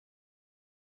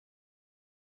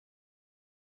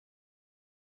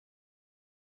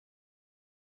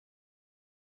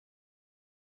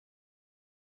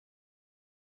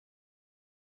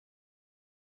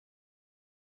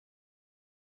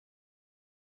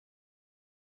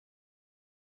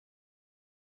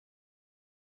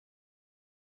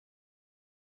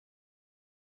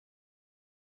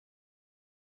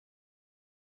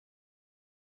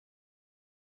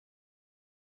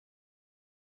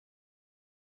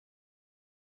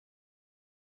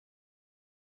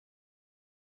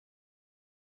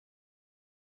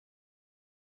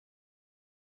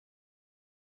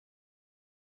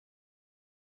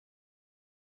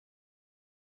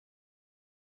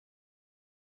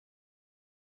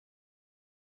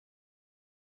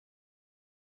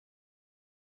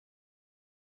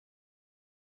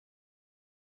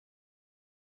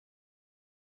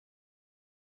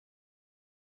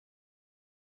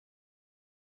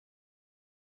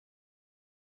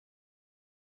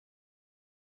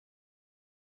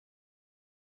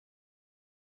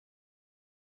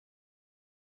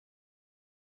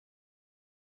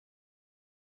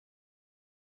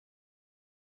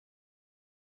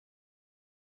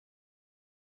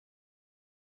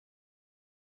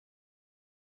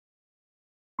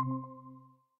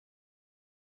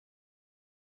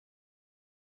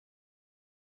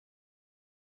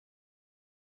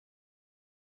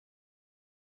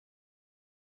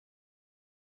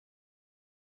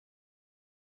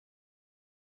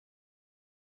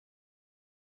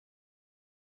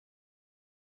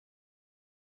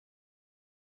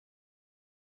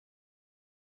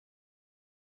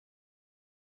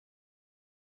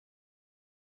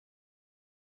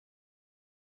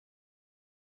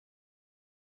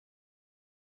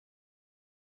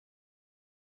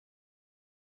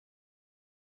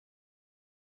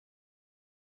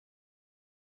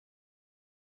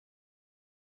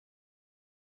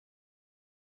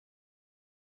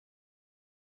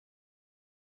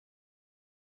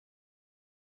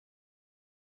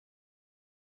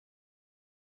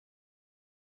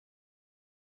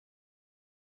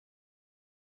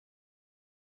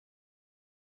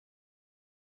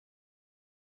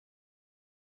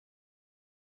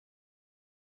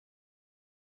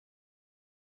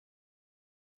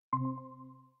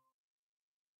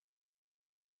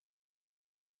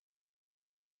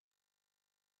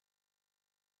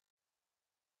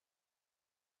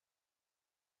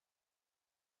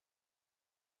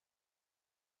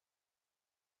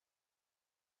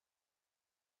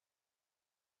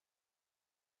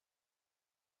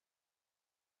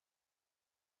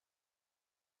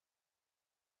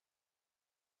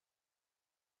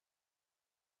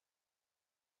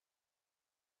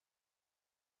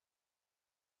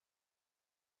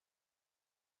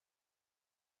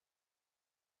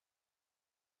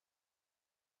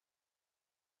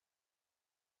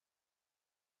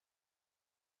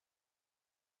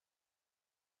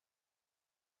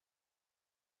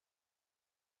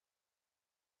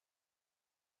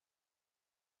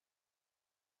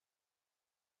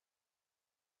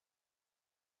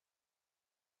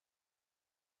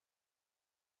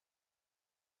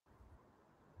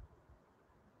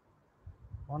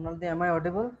Monaldi, am I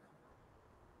audible?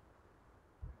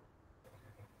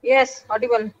 Yes,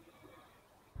 audible.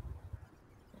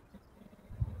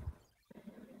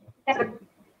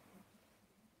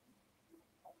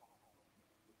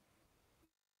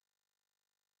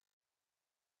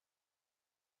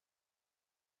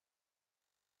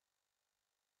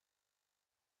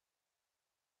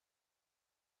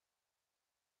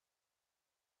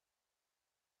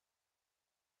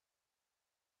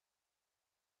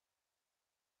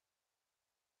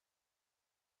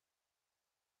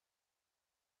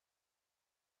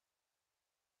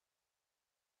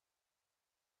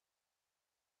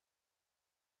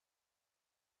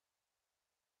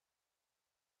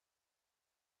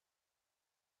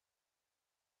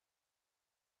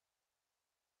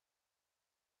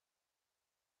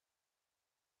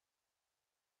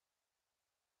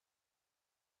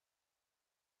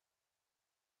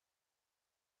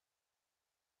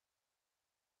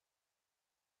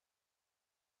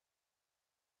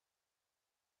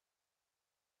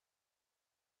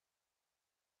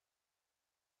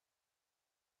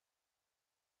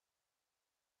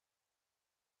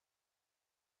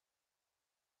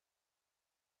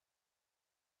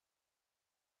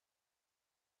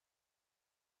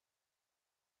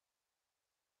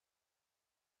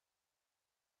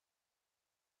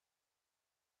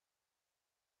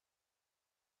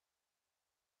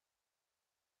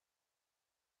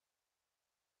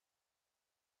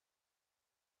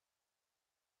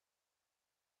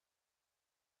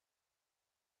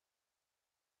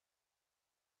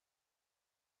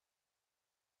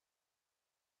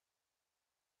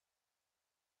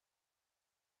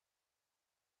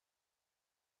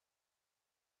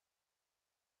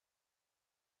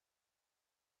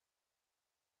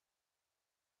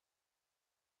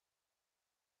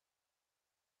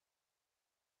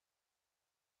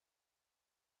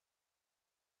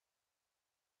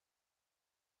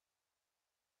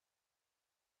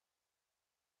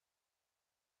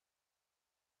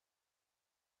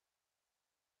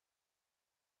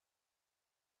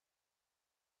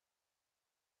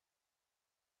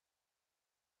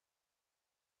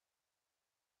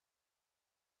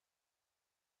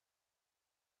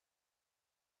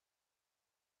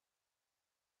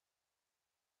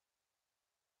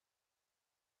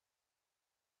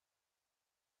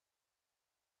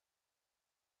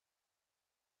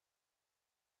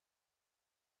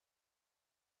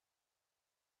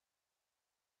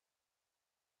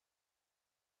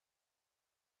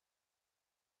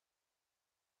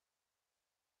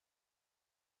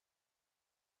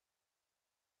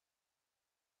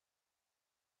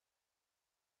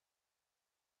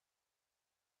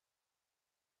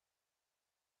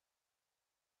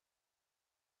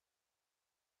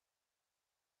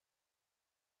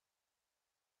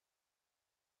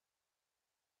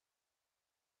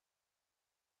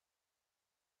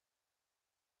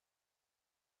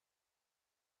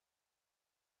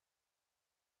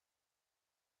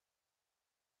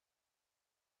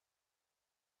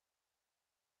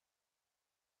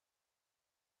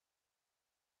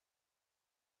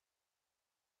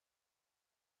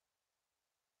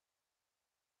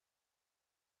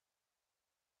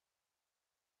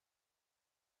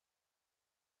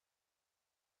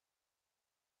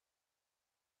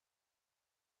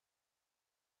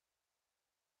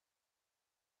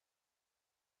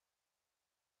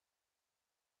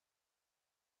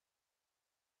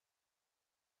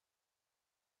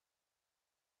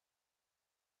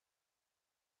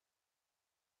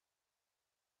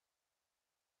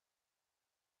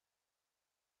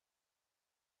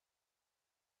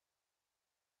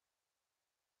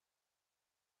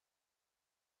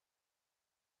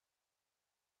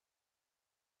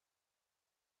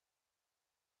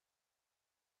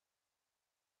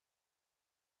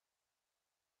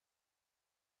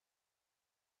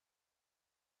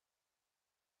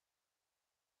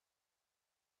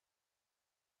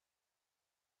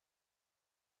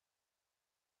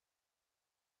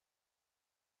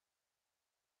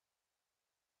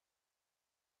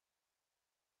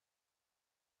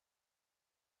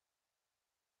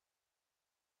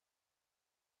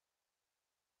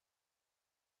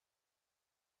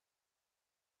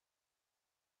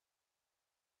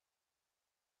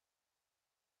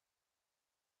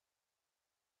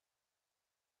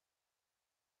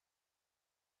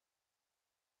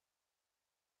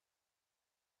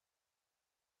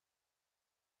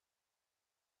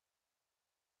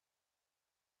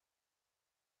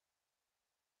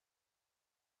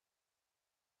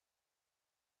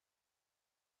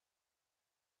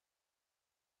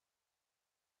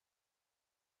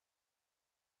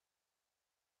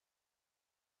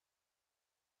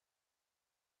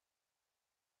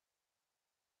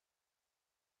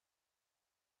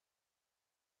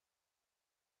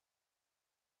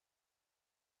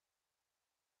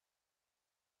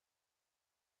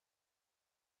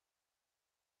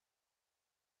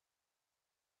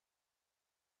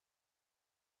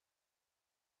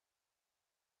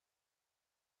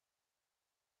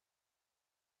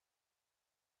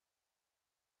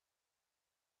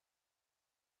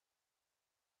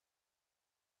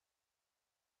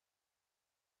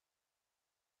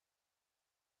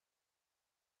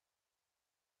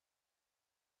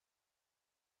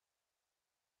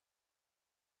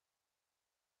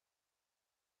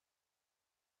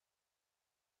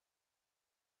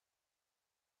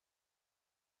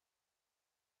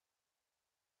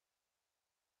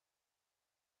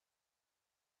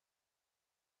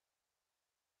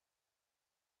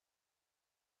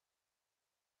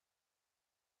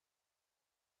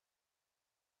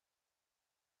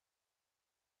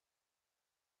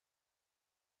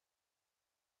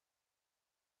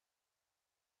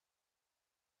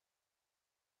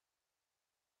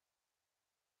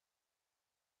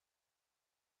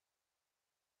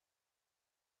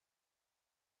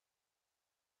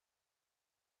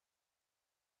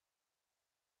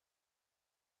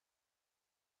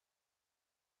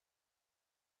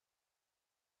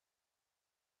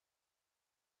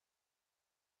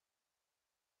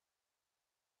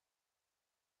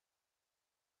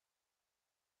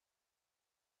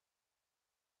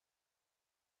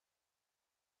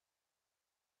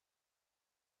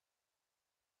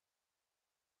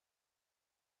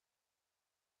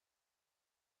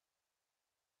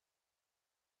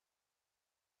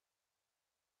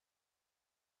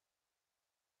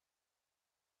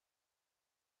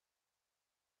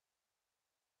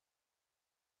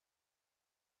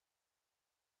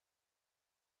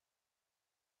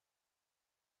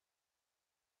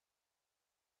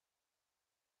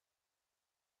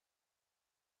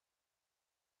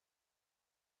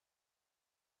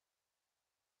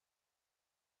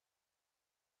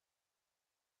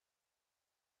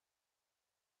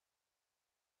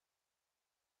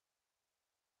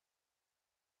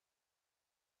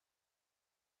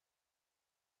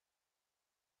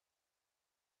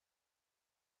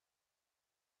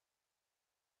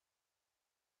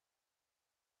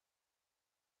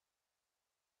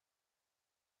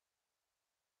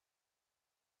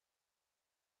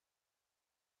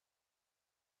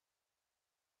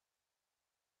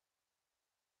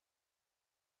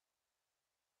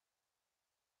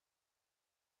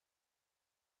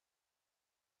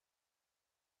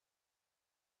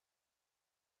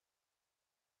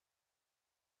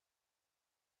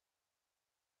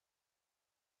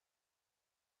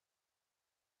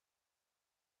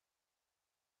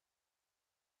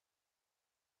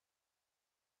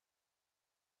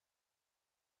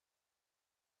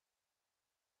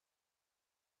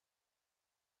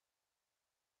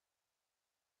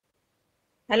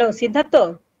 Hello Siddharth.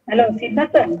 Hello,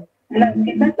 Siddhartha. Hello,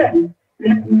 Siddhartha.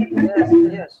 Yes, yes,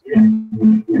 yes.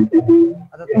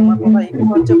 আচ্ছা তোমার কথা eco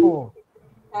হচ্ছে খুব।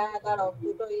 হ্যাঁ দাঁড়াও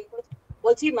দুটো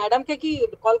বলছি ম্যাডামকে কি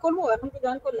কল করবো, এখন তো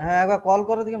জয়েন করলাম। হ্যাঁ একবার কল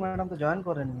করে দিকে, ম্যাডাম তো জয়েন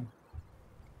করেননি।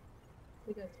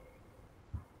 ঠিক আছে।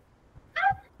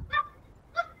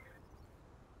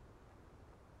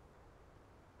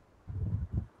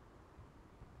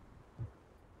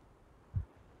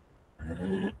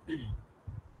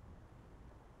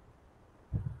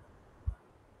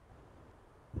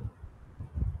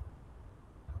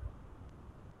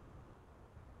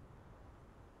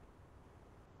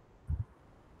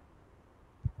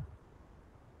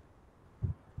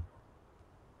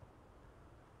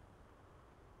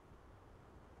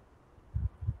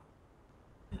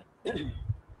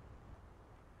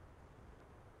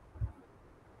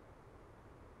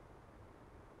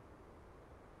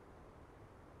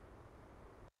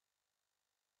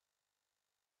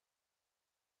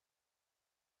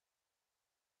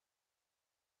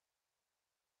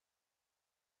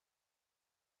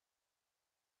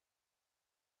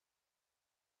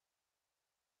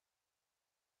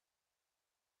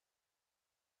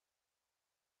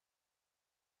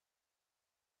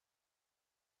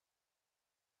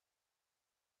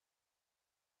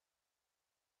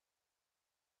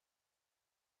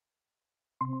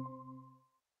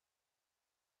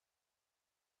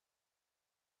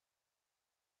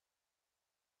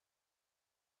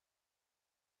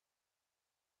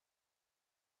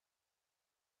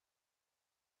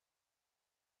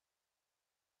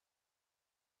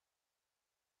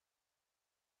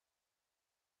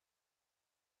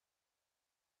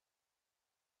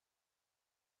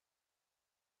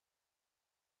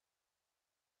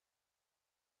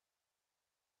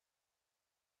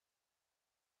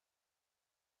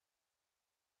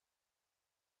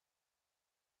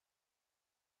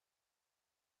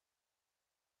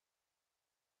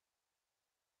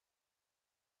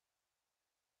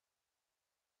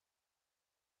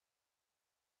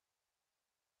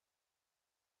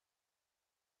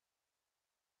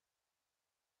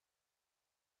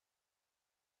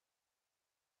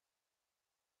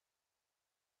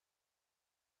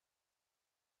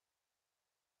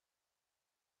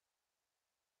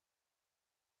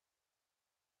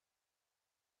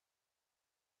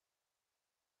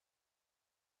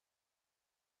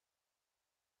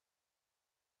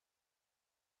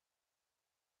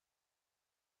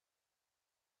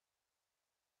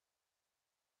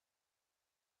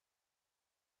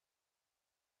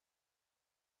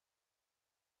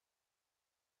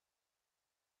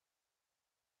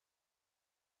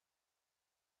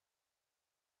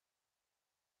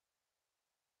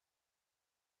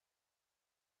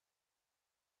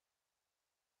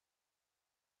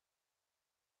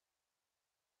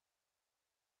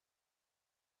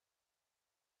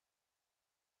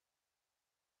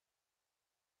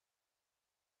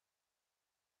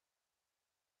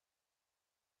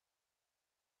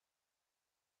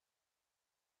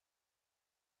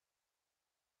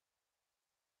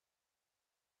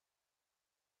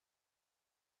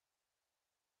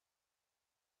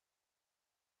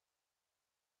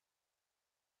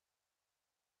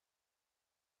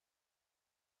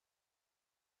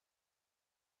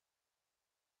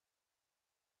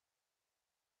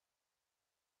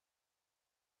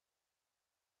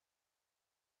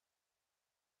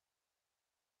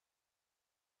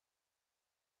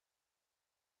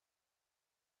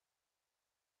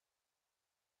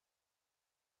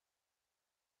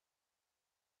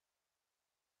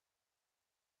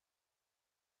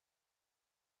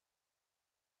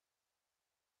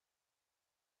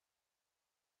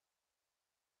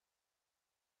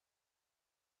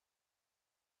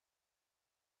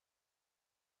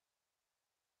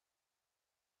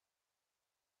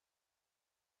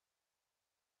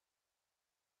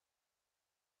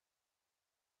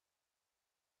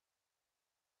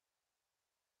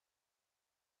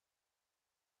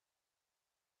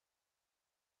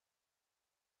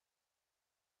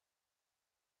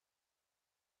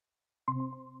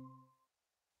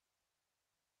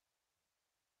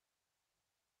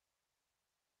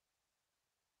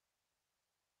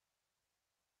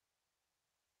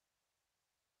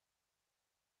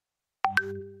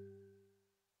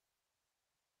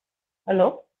 Hello.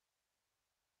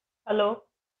 Hello.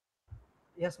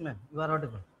 Yes ma'am, you are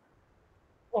audible.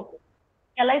 Okay.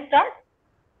 Shall I start?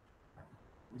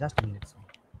 Just a minute.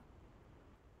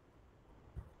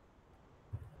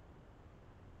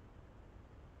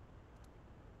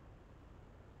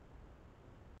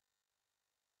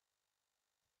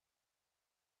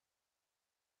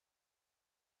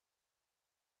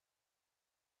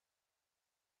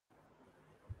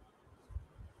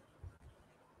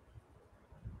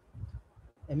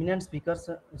 eminent speaker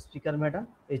madam,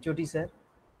 HOD sir,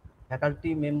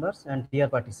 faculty members and dear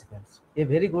participants. A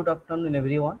very good afternoon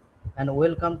everyone and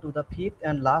welcome to the fifth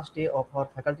and last day of our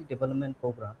faculty development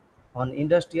program on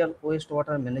industrial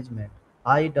wastewater management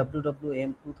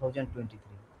IWWM 2023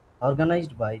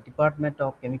 organized by Department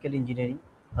of Chemical Engineering,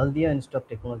 Haldia Institute of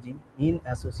Technology in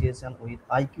association with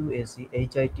IQAC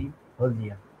HIT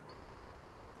Haldia.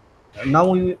 Now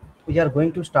we are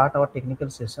going to start our technical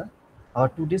session. Our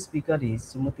today's speaker is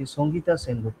Srimati Songita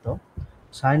Sengupta,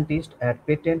 scientist at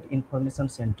Patent Information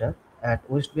Center at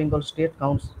West Bengal State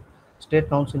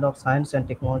Council of Science and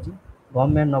Technology,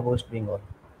 Government of West Bengal.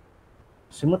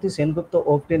 Srimati Sengupta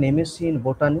obtained MSc in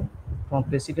Botany from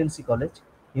Presidency College,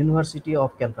 University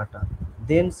of Calcutta.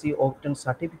 Then she obtained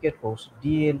certificate course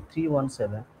DL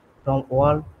 317 from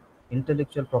World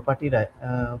Intellectual Property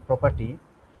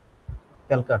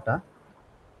Calcutta,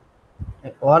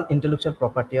 all intellectual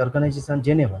property organization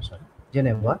Geneva, sorry,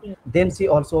 Geneva. Okay. Then she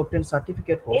also obtained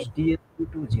certificate course DL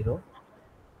 220,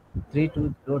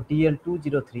 320, DL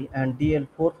 203 and DL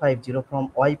 450 from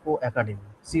WIPO Academy.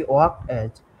 She worked as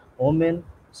women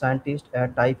scientist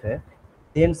at Day-5.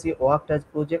 Then she worked as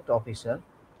project officer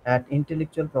at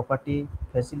Intellectual Property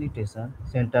Facilitation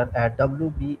Center at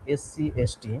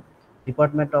WBSCST,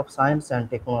 Department of Science and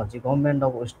Technology, Government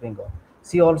of West Bengal.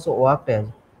 She also worked as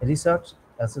research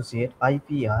associate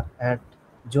IPR at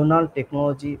Zonal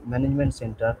Technology Management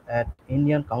Center at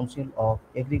Indian Council of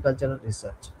Agricultural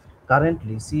Research.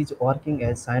 Currently, she is working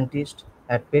as scientist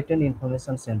at Patent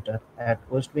Information Center at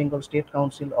West Bengal State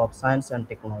Council of Science and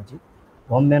Technology,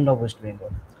 Government of West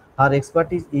Bengal. Her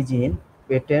expertise is in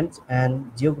patents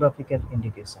and geographical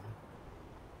indication.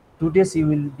 Today she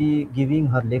will be giving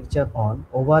her lecture on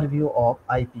overview of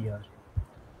IPR.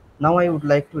 Now I would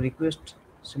like to request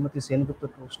Srimati Sengupta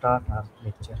to start her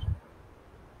lecture.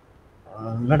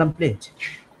 Madam, please.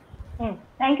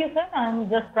 Thank you, sir. I'm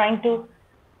just trying to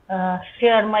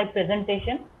share my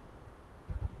presentation.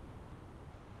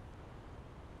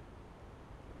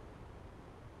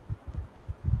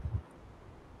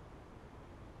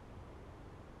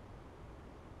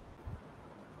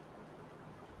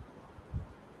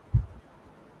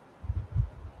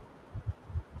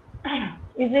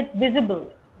 Is it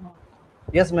visible?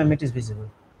 Yes, ma'am, it is visible.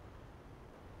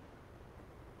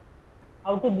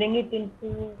 How to bring it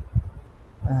into?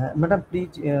 Madam,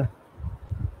 please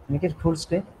make it full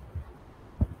screen.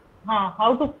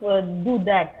 How to do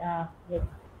that? Yes.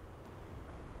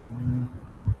 In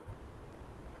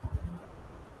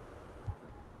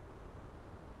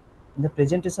the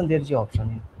presentation, there is an option.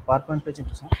 In PowerPoint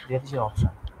presentation, there is an option.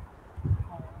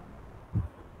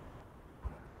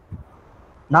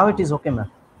 Now it is okay,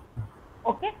 ma'am.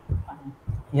 Okay. Fine.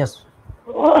 Yes.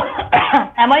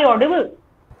 Am I audible?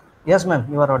 Yes, ma'am,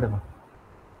 you are audible.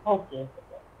 Okay.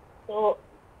 So,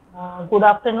 good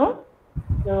afternoon.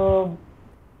 So,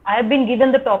 I have been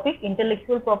given the topic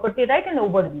intellectual property right and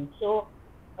overview. So,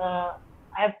 I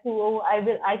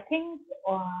think,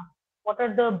 what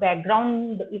are the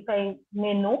background, if I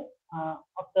may know,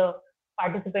 of the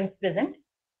participants present?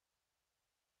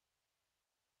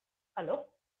 Hello?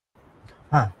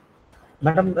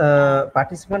 Madam,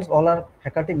 participants all are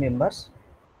faculty members.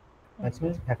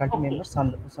 Maximum faculty Okay. members,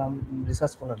 some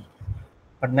research scholars,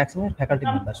 but maximum faculty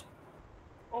members.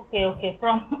 Okay.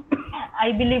 From,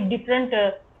 I believe, different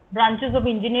branches of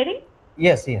engineering?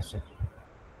 Yes, yes.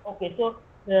 Okay. So,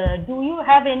 do you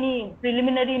have any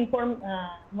preliminary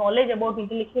knowledge about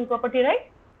intellectual property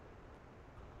right?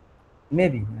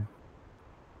 Maybe.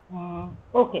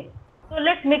 Okay. So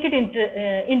let's make it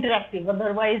interactive.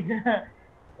 Otherwise,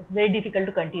 it's very difficult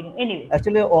to continue. Anyway.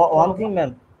 Actually, one thing,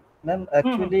 ma'am.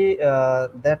 Actually,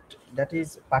 that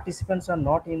is participants are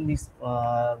not in this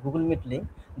Google Meet link.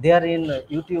 They are in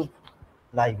YouTube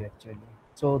live actually,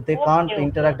 so they can't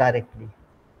interact directly.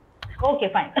 Okay,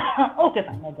 fine. Okay,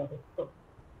 fine. I got it. So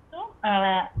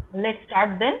let's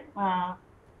start then.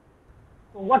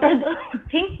 So what are the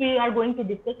things we are going to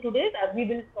discuss today? We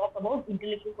will talk about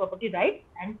intellectual property rights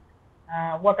and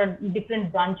what are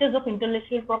different branches of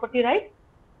intellectual property rights,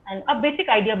 and a basic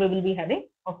idea we will be having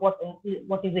of what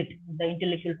is it, the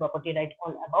intellectual property right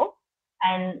all about,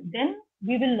 and then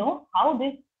we will know how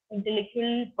this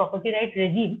intellectual property right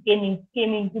regime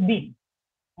came into being,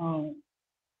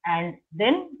 and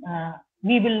then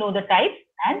we will know the types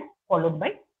and followed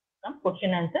by some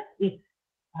question answer if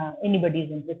anybody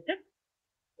is interested.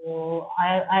 So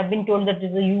I've been told that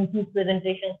it's a YouTube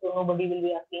presentation, so nobody will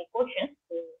be asking questions.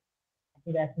 So I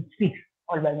think I have to speak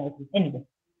all by myself. Anyway,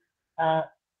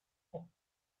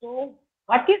 so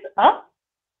what is a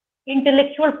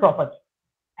intellectual property?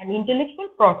 An intellectual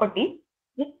property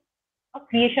is a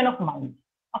creation of mind.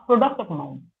 a product of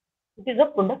mind. It is a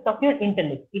product of your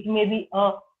intellect. It may be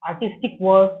a artistic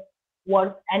work,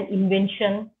 an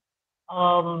invention,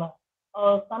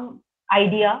 some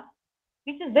idea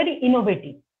which is very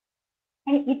innovative,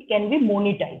 and it can be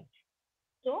monetized.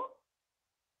 So,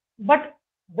 but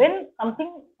when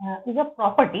something is a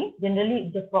property,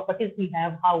 generally the properties we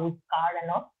have, house, car,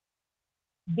 and all,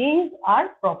 these are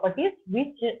properties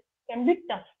which can be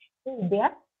touched. So they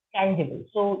are tangible.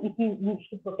 So if you wish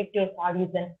to protect your car, you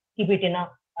can keep it in a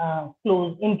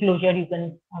closed enclosure. You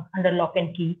can under lock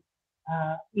and key.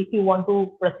 If you want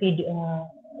to proceed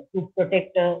to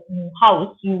protect a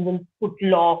house, you will put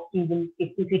lock. You will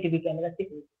keep CCTV camera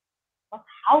security. But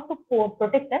how to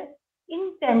protect an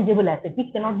intangible asset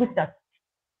which cannot be touched?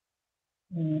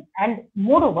 And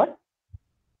moreover,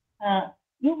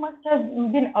 you must have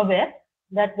been aware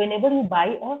that whenever you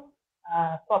buy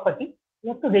a property,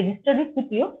 you have to register it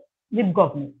with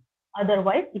government.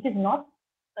 Otherwise, it is not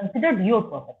considered your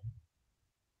property.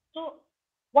 So,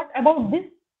 what about this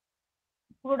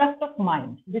product of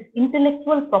mind, this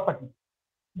intellectual property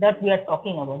that we are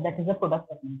talking about? That is a product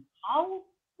of mind. How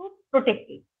to protect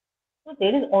it? So,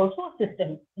 there is also a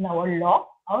system in our law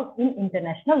or in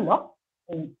international law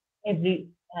in every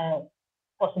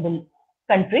possible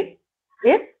country.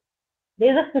 Is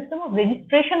there is a system of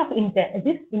registration of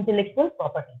this intellectual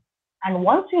property, and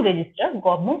once you register,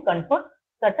 government confers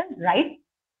certain rights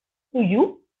to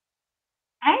you,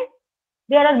 and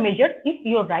there are measures if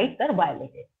your rights are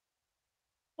violated.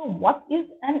 So, what is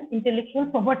an intellectual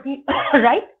property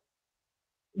right?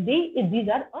 These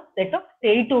are a set of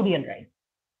territorial rights.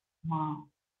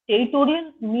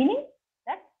 Territorial meaning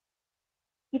that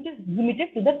it is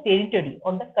limited to the territory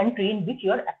or the country in which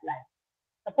you are applying.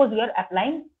 Suppose you are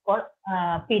applying for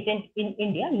patent in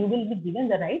India, you will be given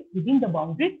the right within the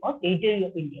boundaries or territory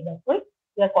of India. That's why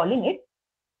we are calling it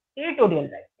territorial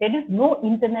right. There is no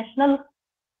international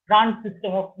grant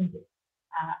system of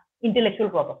intellectual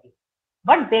property,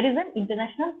 but there is an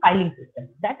international filing system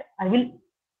that it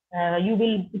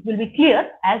will be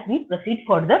clear as we proceed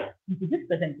further into this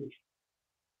presentation.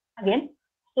 Again,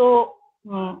 so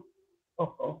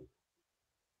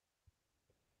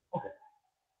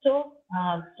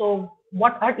so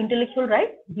what are intellectual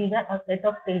rights? These are a set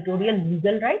of territorial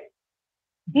legal rights.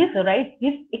 This right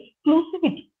gives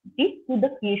exclusivity to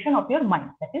the creation of your mind,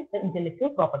 that is the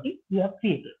intellectual property you have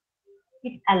created.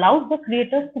 It allows the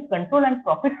creators to control and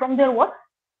profit from their work.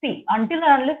 See, until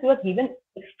and unless you are given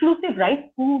exclusive rights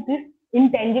to this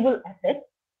intangible asset,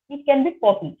 it can be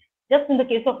copied, just in the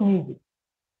case of music.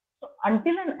 So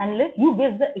until and unless you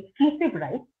get the exclusive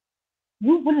rights,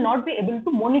 you will not be able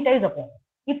to monetize upon it.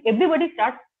 If everybody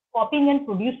starts copying and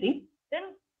producing, then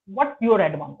what's your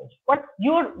advantage? What's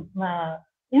your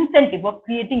incentive of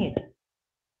creating it?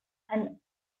 And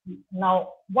now,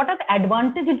 what are the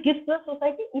advantages it gives to the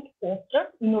society? It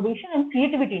fosters innovation and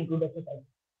creativity into the society.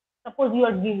 Suppose you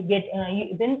are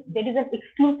then there is an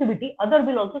exclusivity. Other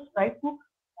will also strive to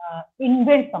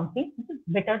invent something which is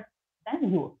better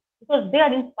than yours, because they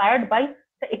are inspired by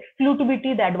the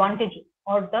exclusivity, the advantage,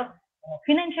 or the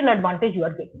financial advantage you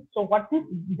are getting. So what this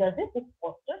does is it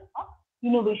fosters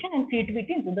innovation and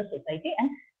creativity into the society. And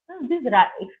since these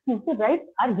exclusive rights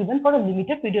are given for a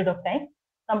limited period of time,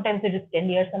 sometimes it is 10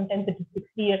 years, sometimes it is 60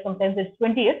 years, sometimes it is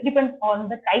 20 years, depends on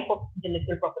the type of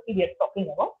intellectual property we are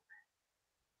talking about.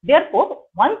 Therefore,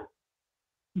 once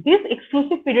this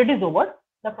exclusive period is over,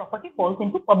 the property falls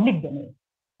into public domain,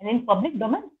 and in public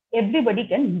domain, everybody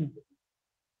can use it.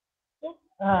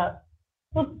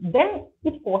 So then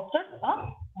it fosters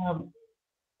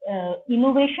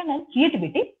innovation and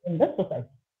creativity in the society.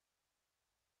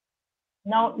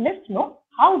 Now let's know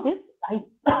how this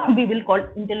we will call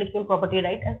intellectual property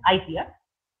right as IPR,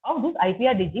 how this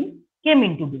IPR regime came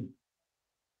into being.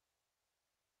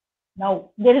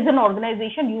 Now there is an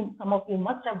organization some of you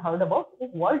must have heard about, it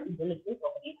is World Intellectual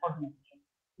Property Organization.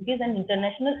 It is an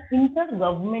international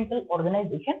intergovernmental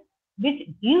organization which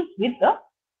deals with the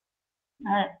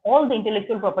all the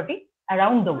intellectual property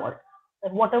around the world.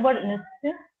 Whatever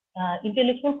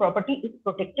intellectual property is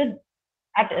protected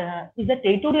is a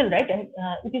territorial right, and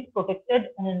it is protected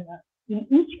in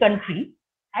each country.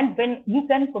 And when you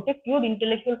can protect your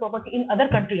intellectual property in other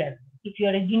countries as well. If you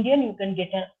are an Indian, you can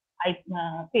get a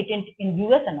patent in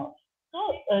US and all.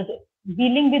 So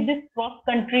dealing with this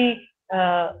cross-country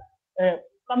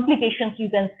complications, you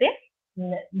can say,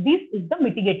 this is the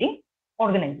mitigating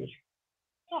organization.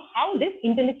 So how this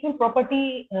intellectual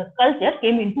property culture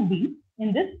came into being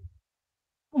in this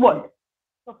world?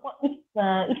 So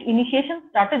its initiation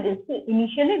started.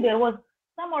 Initially, there was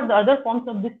some or the other forms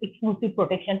of this exclusive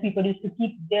protection. People used to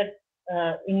keep their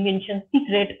inventions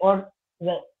secret, or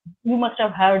you must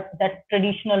have heard that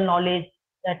traditional knowledge,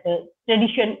 that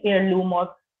tradition heirloom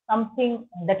or something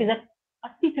that is a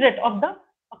secret of the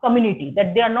community,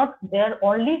 that they are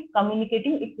only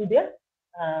communicating it to their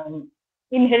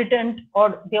inheritance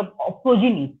or their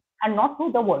progeny and not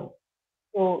to the world.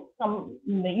 So some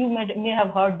you may have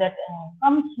heard that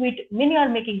some sweet, many are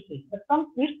making sweet, but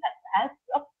some sweets has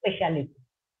a speciality.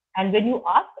 And when you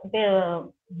ask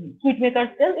the sweet makers,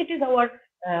 tell it is our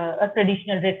a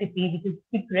traditional recipe which is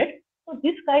secret. So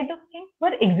this kind of things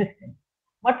were existing.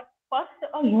 But first,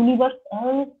 a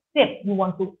universal step we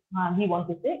want to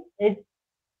say is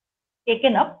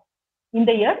taken up in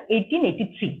the year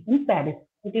 1883 in Paris.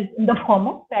 It is in the form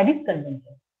of Paris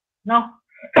Convention. Now,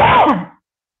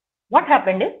 what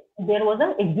happened is there was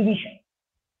an exhibition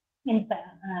in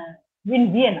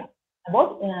Vienna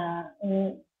about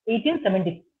in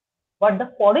 1870. But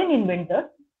the foreign inventors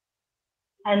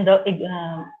and the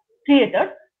creators,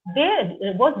 they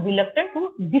was reluctant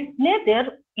to display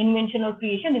their invention or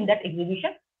creation in that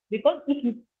exhibition, because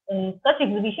if such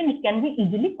exhibition, it can be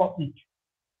easily copied.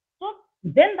 So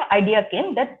then the idea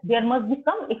came that there must be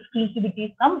some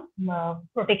exclusivity, some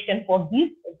protection for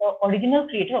the original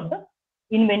creator of the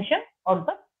invention or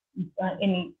the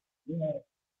any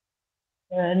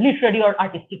literary or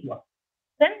artistic work.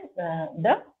 Then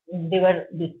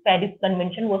this Paris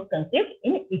Convention was conceived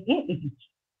in 1883.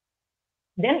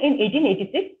 Then in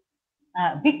 1886,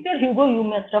 Victor Hugo, you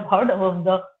must have heard of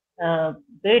the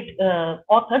great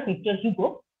author Victor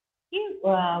Hugo. He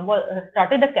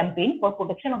started a campaign for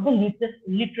protection of the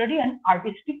literary and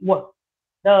artistic work.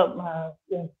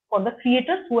 For the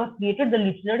creators who have created the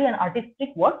literary and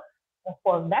artistic work,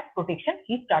 for that protection,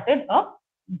 he started a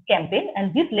campaign,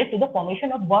 and this led to the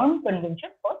formation of Berne Convention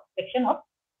for protection of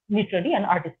literary and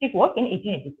artistic work in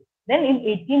 1886. Then in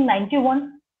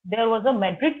 1891, there was a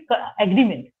Madrid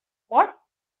Agreement for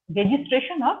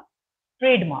registration of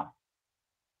trademark.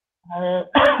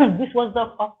 This was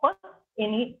the first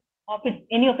any of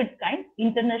its kind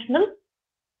international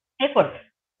effort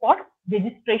for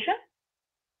registration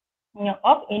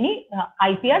of any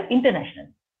IPR international.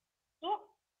 So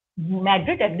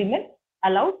Madrid Agreement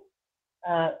allowed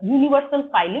universal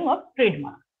filing of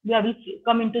trademark. We will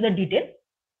come into the detail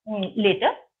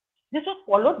later. This was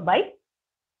followed by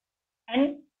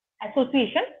an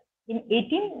association in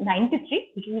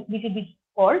 1893, which is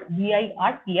called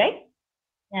BIRPI.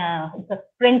 It's a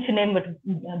French name, but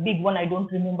a big one. I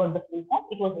don't remember the full form.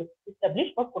 It was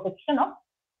established for protection of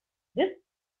this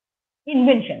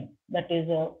invention, that is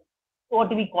what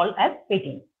we call as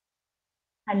patent.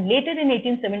 And later in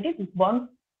 1870s, this Berne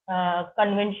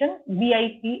Convention,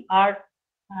 BIRPI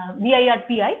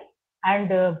and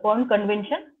Berne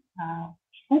Convention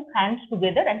took hands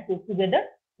together, and put together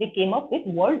they came up with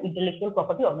World Intellectual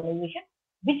Property Organization,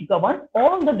 which governs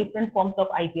all the different forms of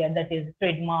IPR, that is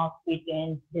trademark,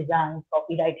 patent, design,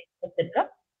 copyright, etc.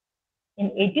 In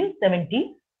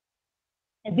 1870,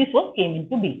 this came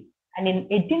into being, and in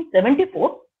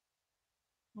 1874,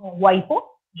 WIPO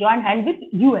joined hands with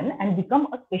UN and become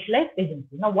a specialized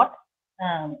agency. Now, what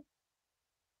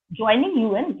joining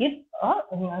UN gives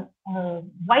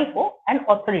WIPO an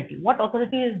authority. What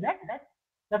authority is that? That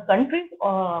the countries,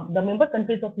 the member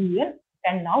countries of UN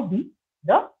can now be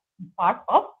the part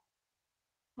of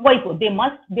WIPO.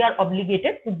 They are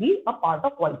obligated to be a part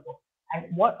of WIPO. And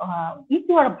if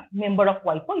you are a member of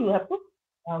WIPO, you have to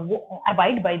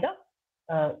abide by the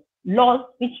laws,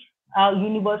 which are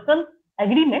universal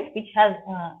agreement, which has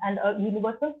and a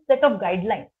universal set of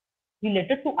guidelines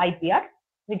related to IPR,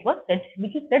 which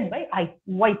is set by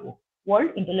WIPO,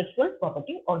 World Intellectual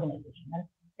Property Organization. And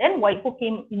then WIPO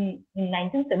came in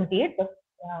 1978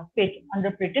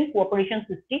 under Patent Cooperation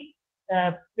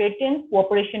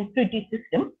Treaty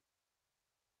System.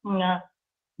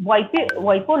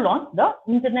 WIPO launched the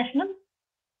international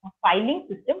filing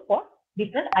system for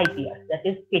different IPRs, that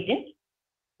is patent,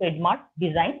 trademark,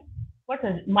 design. But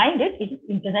mind it is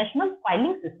international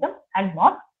filing system and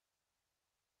not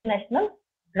international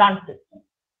grant system.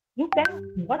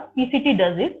 What PCT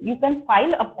does is, you can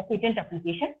file a patent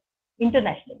application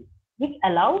internationally, which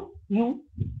allows you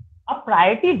a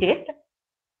priority date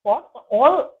for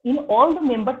all the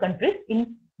member countries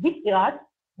in which they are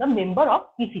the member of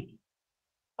PCT.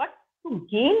 But to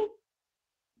gain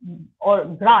or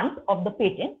grant of the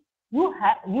patent, you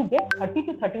get 30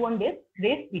 to 31 days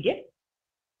grace period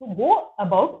to go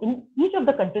about in each of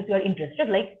the countries you are interested.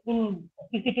 Like in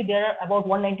PCT, there are about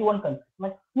 191 countries.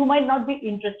 But you might not be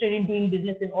interested in doing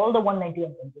business in all the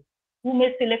 191 countries. You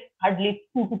may select hardly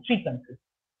 2 to 3 countries.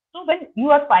 So when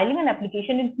you are filing an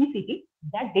application in PCT,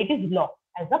 that date is locked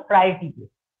as a priority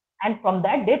date. And from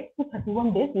that date to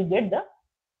 31 days, you get the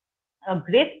a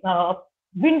great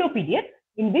window period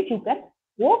in which you can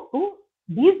go to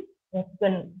these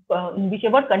in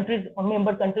whichever countries or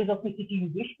member countries of PCT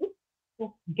you wish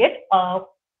to get a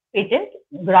patent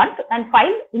grant and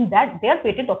file in that their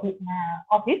patent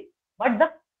office. But the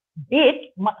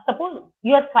date, suppose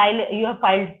you have filed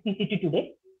PCT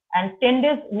today, and 10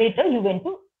 days later you went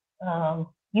to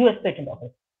US patent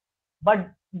office,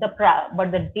 but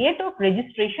the date of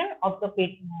registration of the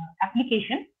patent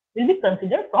application will be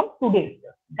considered from today.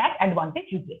 That advantage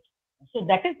you get. So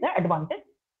that is the advantage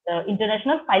the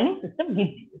international filing system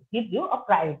gives you a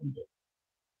priority date.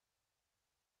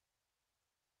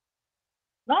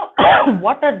 Now,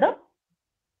 what are the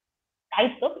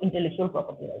types of intellectual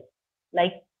property rights?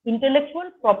 Like,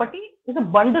 intellectual property is a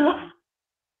bundle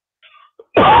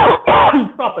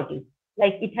of property.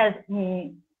 Like, it has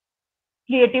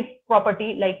creative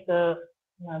property like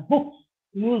books,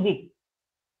 music.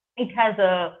 It has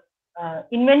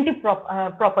inventive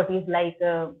properties like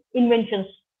inventions,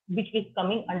 which is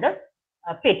coming under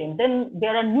patent. Then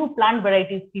there are new plant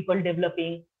varieties people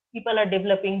are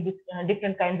developing this,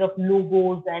 different kinds of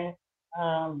logos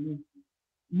and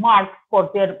marks for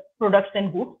their products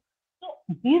and goods. So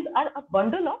these are a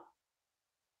bundle of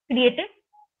creative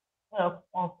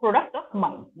products of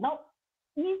mind. Now,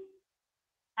 these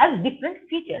have different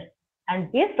features,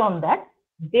 and based on that,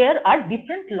 there are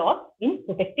different laws in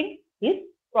protecting his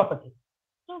property.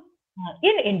 So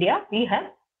in India, we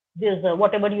have this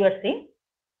whatever you are saying,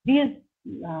 these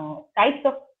types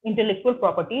of intellectual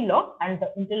property law, and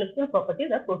the intellectual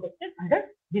properties are protected under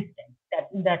this type.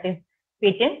 That is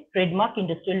patent, trademark,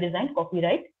 industrial design,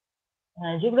 copyright,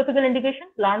 geographical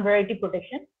indication, plant variety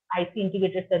protection, IC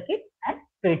integrated circuit, and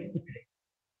trade secret.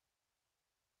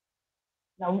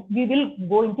 Now we will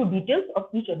go into details of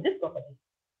each of these properties.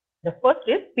 The first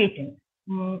is patent.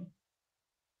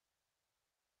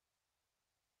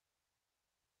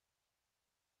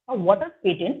 Now, what are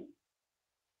patents?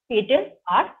 Patents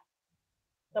are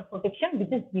the protection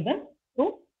which is given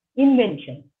to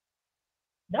invention.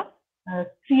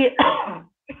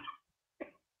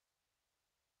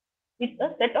 It's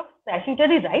a set of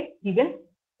statutory rights given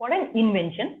for an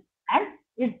invention and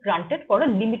is granted for a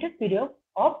limited period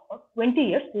of 20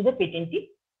 years to the patentee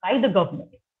by the government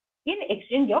in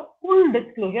exchange of full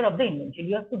disclosure of the invention.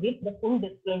 You have to give the full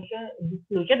disclosure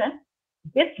and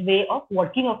best way of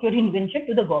working of your invention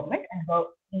to the government, and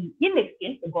in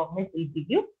exchange the government will give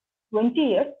you 20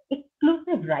 years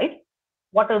exclusive rights.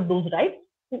 What are those rights?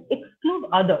 To exclude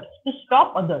others, to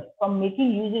stop others from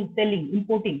making, using, selling,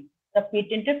 importing the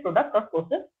patented product or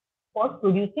process, for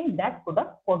producing that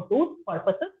product for those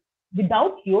purposes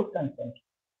without your consent.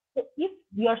 So if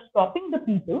you are stopping the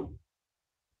people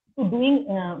to doing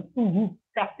to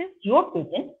practice your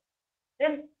patent,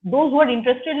 then those who are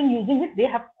interested in using it, they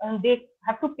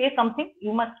have to pay something.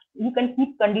 You can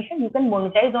keep condition, you can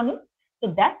monetize on it.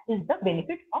 So that is the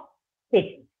benefit of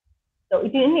patent. So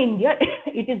in India,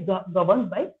 it is governed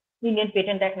by Indian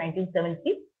Patent Act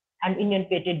 1970 and Indian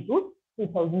Patent Rules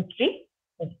 2003.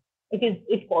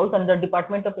 It falls under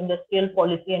Department of Industrial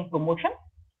Policy and Promotion.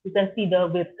 You can see the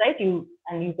website,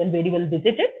 and you can very well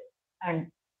visit it.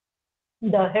 And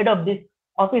the head of this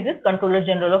office is Controller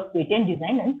General of Patent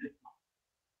Design and Trademark.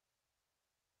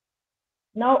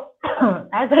 Now,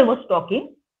 as I was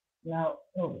talking, now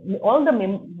all the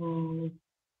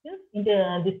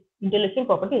this intellectual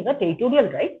property is a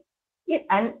territorial right,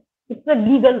 and it's a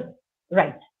legal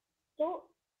right. So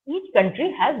each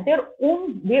country has their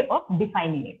own way of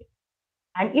defining it,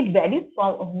 and it varies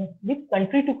from with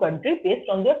country to country based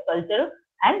on their culture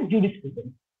and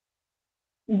jurisprudence.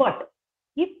 But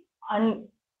if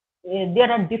there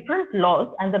are different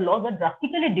laws, and the laws are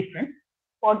drastically different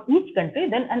for each country,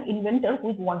 then an inventor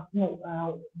who is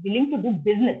willing to do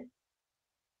business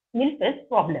will face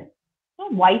problems. So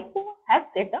WIPO has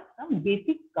set up some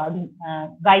basic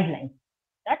guidelines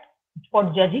that for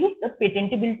judging the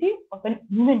patentability of an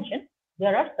invention,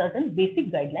 there are certain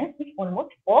basic guidelines which almost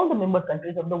all the member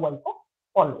countries of the WIPO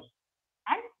follows.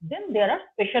 And then there are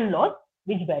special laws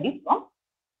which vary from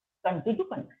country to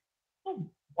country. So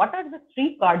what are the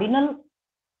three cardinal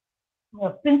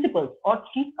principles or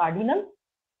three cardinal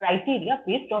criteria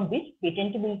based on which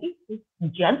patentability is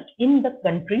judged in the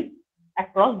country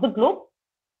across the globe?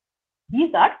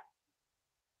 These are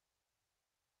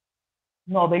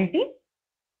novelty,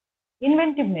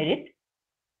 inventive merit,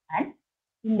 and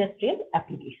industrial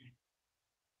application.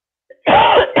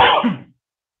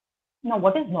 Now,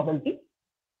 what is novelty?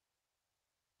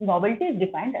 Novelty is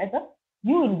defined as a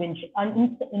new invention.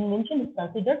 An invention is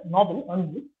considered novel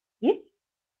only if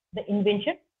the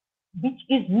invention which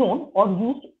is known or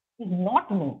used is not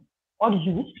known or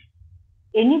used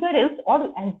anywhere else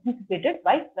or anticipated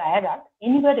by prior art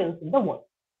anywhere else in the world.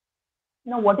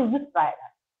 Now, what is this prior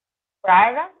art?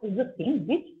 Prior art is the thing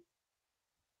which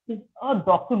is a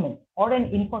document or an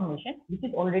information which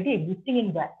is already existing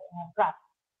in the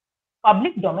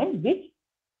public domain, which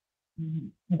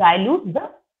dilutes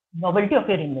the novelty of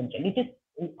your invention. It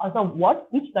is as a word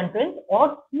which contains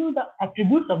all the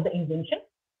attributes of the invention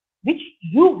which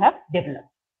you have developed.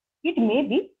 It may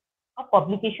be a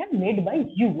publication made by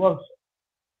you also.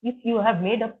 If you have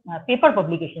made a paper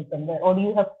publication somewhere, or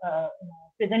you have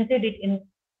presented it in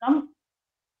some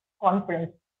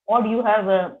conference, or you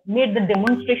have made the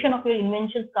demonstration of your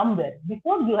invention somewhere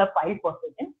before you have filed for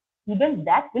patent, even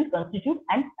that will constitute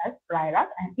and as prior art,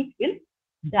 and it will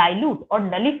dilute or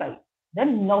nullify the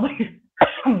novelty,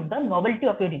 the novelty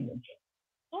of your invention.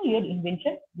 So your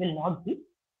invention will not be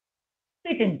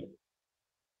patented.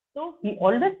 So we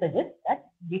always suggest that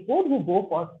before you go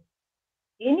for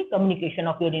any communication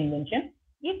of your invention,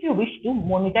 if you wish to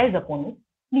monetize upon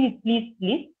it,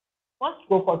 please first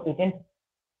go for patent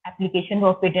application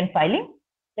or patent filing,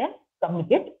 then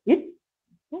communicate it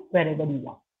to wherever you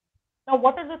want. Now,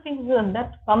 what are the things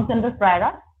that comes under prior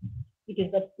art?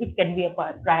 It can be a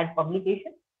prior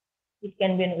publication, it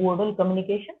can be an oral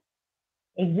communication,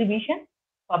 exhibition,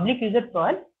 public user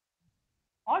trial,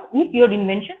 or if your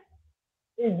invention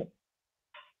is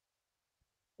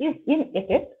in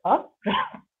effect a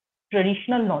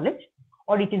traditional knowledge,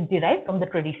 or it is derived from the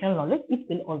traditional knowledge, it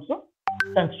will also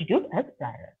constitute as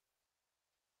prior art.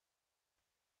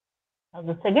 Now,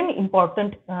 the second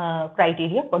important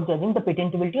criteria for judging the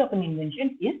patentability of an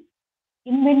invention is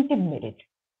inventive merit.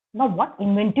 Now, what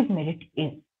inventive merit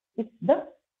is? It's the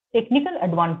technical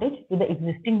advantage to the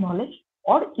existing knowledge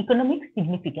or economic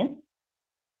significance,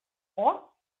 or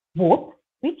both,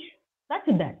 which such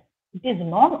that it is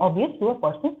non-obvious to a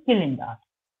person skilled in the art.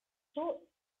 So,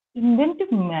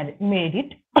 inventive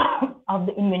merit of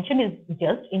the invention is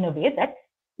judged in a way that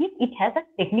if it has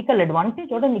a technical advantage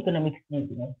or an economic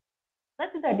significance, such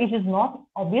that it is not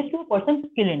obvious to a person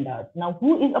skilled in the art. Now,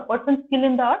 who is a person skilled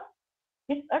in the art?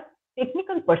 It's a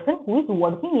technical person who is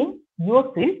working in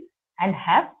your field and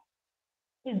have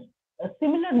a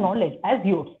similar knowledge as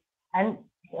yours. And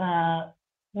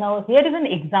now here is an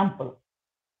example.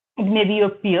 It may be your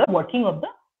peer working of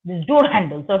these door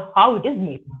handles or how it is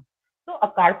made. So a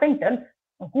carpenter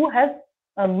who has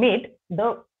made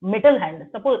the metal handle,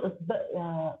 suppose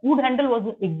the wood handle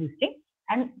was existing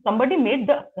and somebody made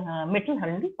the metal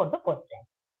handle for the first time.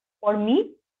 For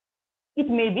me, it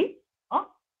may be a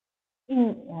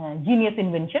genius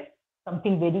invention,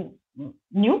 something very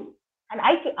new, and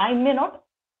I may not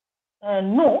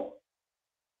know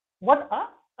what a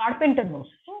carpenter knows.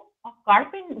 So a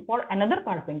carpenter, for another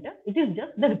carpenter, it is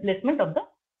just the replacement of the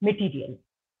material,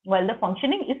 while the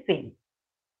functioning is same.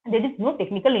 There is no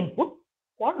technical input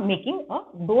for making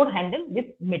a door handle with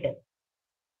metal.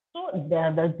 So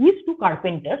these two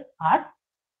carpenters are,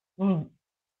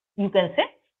 you can say,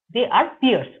 they are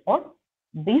peers, or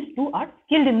these two are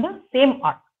skilled in the same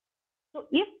art. So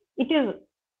if it is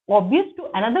obvious to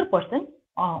another person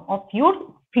of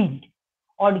your field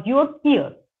or your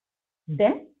peer,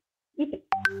 then it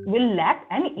will lack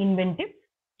an inventive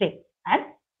step and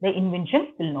the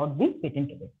invention will not be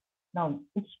patentable. Now,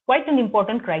 it's quite an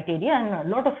important criteria, and a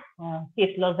lot of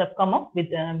case laws have come up with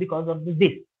because of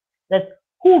this. That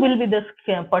who will be the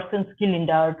person skilled in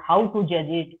the art, how to judge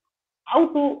it, how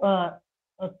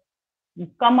to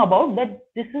come about that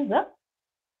this is a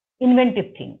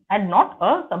inventive thing and not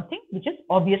something which is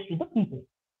obvious to the people.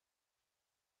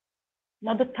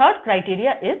 Now, the third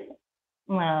criteria is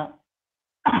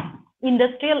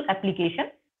industrial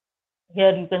application.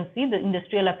 Here you can see the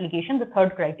industrial application, the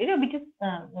third criteria, which is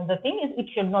the thing is it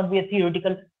should not be a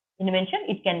theoretical invention.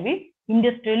 It can be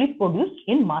industrially produced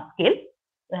in mass scale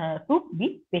to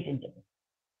be patentable.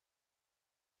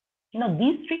 Now,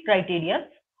 these three criteria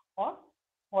are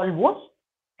almost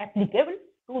applicable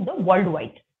to the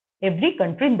worldwide. Every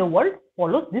country in the world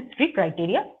follows these three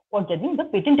criteria for judging the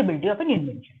patentability of an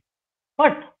invention.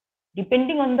 But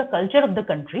depending on the culture of the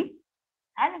country,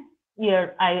 and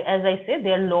here, as I say,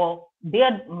 their law,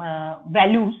 their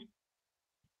values,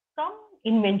 some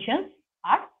inventions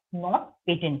are not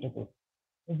patentable.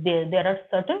 There are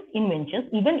certain inventions,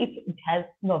 even if it has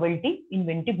novelty,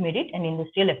 inventive merit, and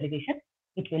industrial application,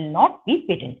 it will not be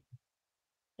patentable.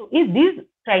 So, if these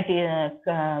criteria,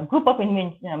 group of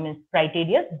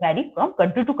criteria vary from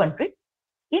country to country,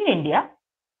 in India,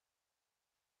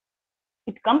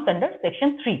 it comes under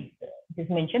Section 3. It is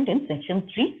mentioned in Section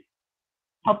 3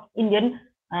 of Indian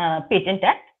Patent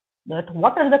Act, that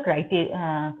what are the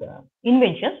criteria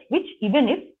inventions which, even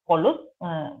if follows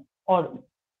or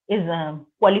is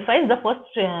qualifies the first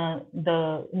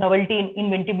the novelty,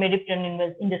 inventive merit, and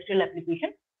industrial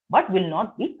application, but will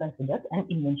not be considered an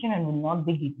invention and will not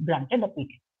be granted a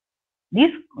patent.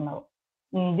 This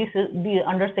is the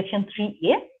under section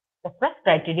 3A. The first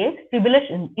criteria is frivolous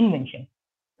invention.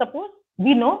 Suppose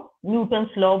we know Newton's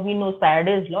law, we know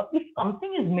Faraday's law. If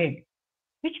something is made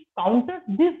which counters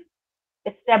this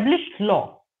established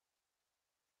law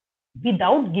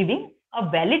without giving a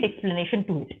valid explanation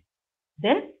to it,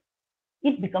 then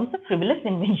it becomes a frivolous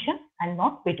invention and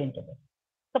not patentable.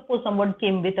 Suppose someone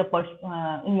came with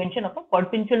a invention of a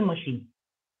perpetual machine.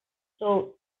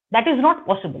 So that is not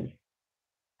possible.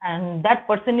 And that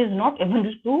person is not able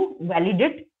to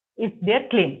validate their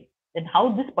claim that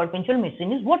how this perpetual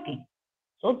machine is working.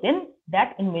 So then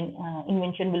that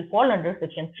invention will fall under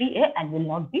section 3A and will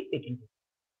not be patentable.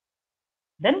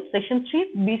 Then section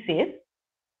 3B says,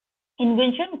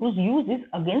 invention whose use is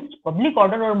against public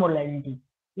order or morality,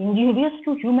 injurious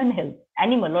to human health,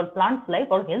 animal or plant's life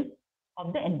or health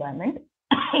of the environment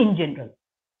in general.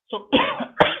 So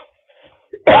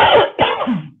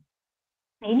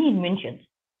any inventions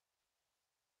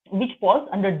which falls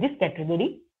under this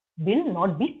category will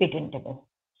not be patentable.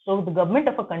 So the government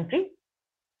of a country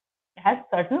has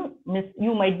certain,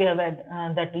 you might be aware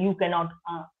that you cannot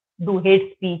do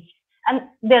hate speech, and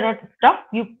there are stuff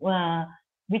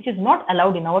which is not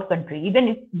allowed in our country, even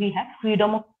if we have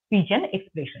freedom of speech and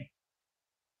expression.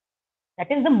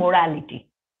 That is the morality.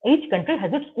 Each country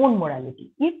has its own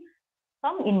morality. If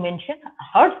some invention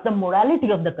hurts the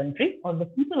morality of the country or the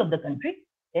people of the country,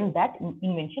 then that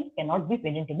invention cannot be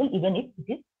patentable, even if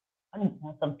it is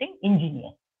something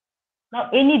ingenious. Now,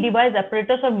 any device,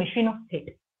 apparatus, or machine of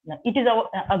theft, it is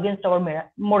against our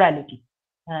morality.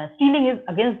 Stealing is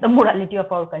against the morality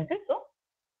of our country. So,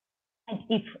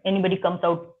 if anybody comes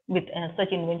out with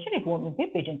such invention, it won't be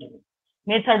patentable.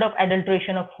 Method of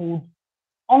adulteration of food,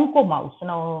 onco mouse.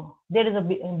 Now, there is a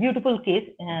beautiful case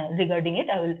regarding it.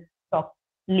 I will talk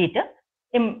later.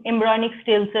 Embryonic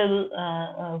stem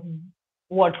cell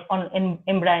work on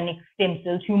embryonic stem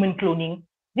cells, human cloning.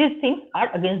 These things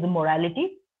are against the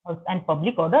morality and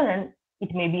public order, and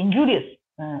it may be injurious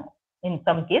in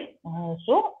some case,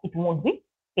 so it won't be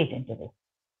patentable.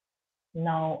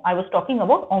 Now, I was talking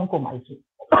about oncomouse.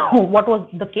 What was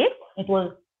the case? It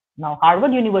was now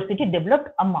Harvard University developed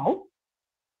a mouse,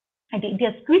 and it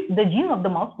has tweaked the gene of the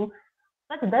mouse to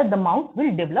such that the mouse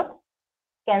will develop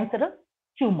cancerous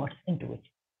tumors into it.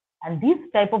 And this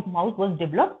type of mouse was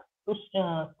developed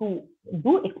to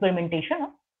do experimentation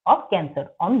of cancer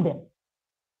on them.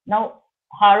 Now,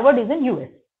 Harvard is in US.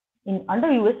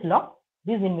 Under US law,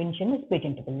 this invention is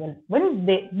patentable. Well, when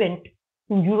they went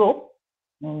to Europe,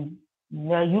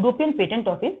 the European Patent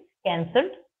Office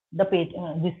cancelled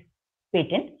this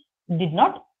patent, did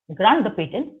not grant the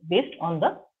patent based on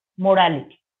the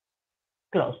morality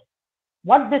clause.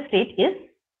 What they state is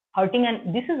hurting,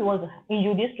 and this was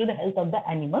injurious to the health of the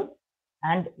animal,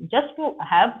 and just to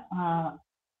have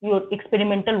your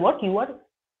experimental work, you are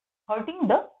hurting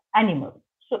the animal.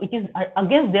 So it is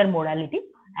against their morality,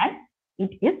 and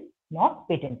it is not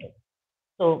patentable.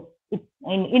 So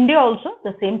in India also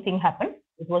the same thing happened.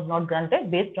 It was not granted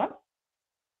based on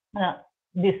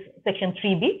this section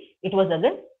 3B. It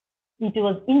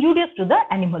was injurious to the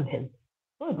animal health,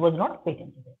 so it was not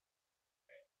patentable.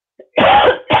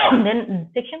 Then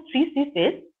section 3C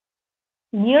says,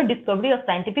 mere discovery of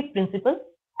scientific principles,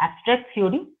 abstract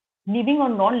theory, living or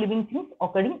non-living things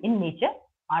occurring in nature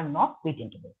are not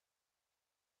patentable.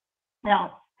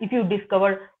 Now, if you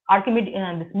discover Archimedes,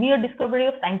 this mere discovery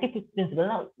of scientific principle.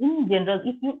 Now, in general,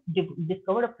 if you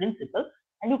discover a principle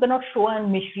and you cannot show a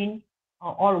machine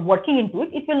or working into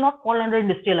it, it will not fall under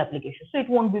industrial application. So it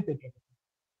won't be patentable.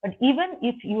 But even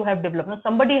if you have developed, now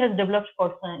somebody has developed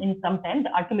for in some time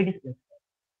the Archimedes principle,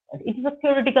 but it is a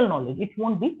theoretical knowledge. It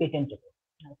won't be patentable.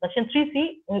 Now, section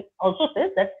 3C also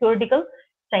says that theoretical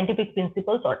scientific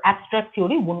principles or abstract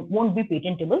theory won't be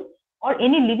patentable, or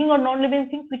any living or non-living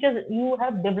things which you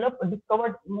have developed or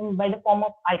discovered by the form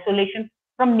of isolation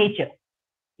from nature.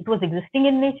 It was existing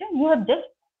in nature, you have just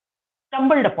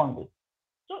stumbled upon it.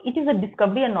 So it is a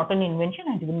discovery and not an invention,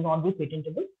 and it will not be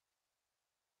patentable.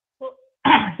 So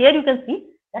here you can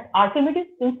see that Archimedes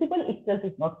principle itself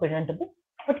is not patentable,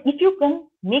 but if you can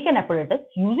make an apparatus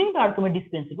using the Archimedes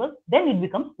principle, then it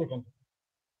becomes patentable.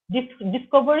 This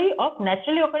discovery of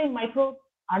naturally occurring microbes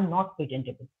are not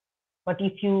patentable. But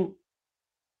if you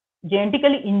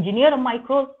genetically engineer a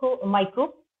microbe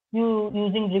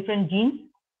using different genes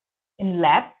in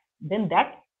lab, then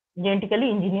that genetically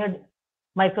engineered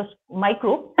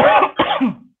microbe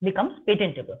becomes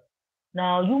patentable.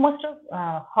 Now, you must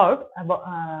have heard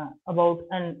about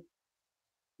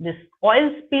this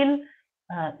oil spill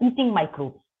eating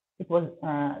microbes. It was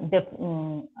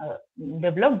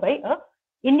developed by a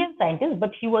Indian scientist,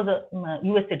 but he was a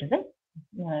US citizen,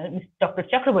 Dr.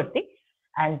 Chakrabarti,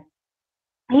 and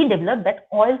he developed that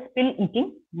oil spill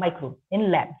eating microbe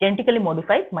in lab, genetically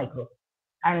modified microbe.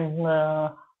 And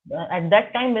at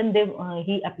that time when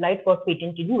he applied for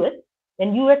patent in US,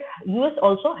 then US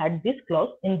also had this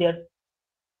clause in their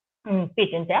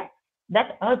patent act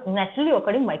that a naturally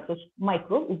occurring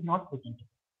microbe is not patentable.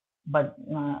 But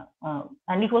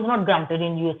and it was not granted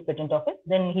in US patent office.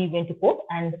 Then he went to court,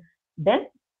 and then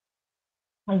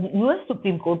US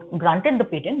Supreme Court granted the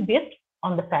patent based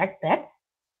on the fact that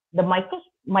the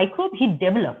microbe he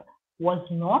developed was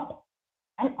not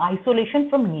an isolation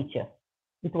from nature.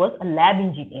 It was a lab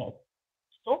engineered.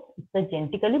 So it's a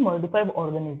genetically modified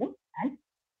organism and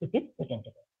it is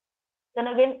patentable. Then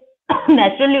again,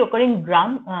 naturally occurring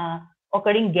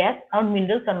gas or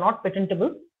minerals are not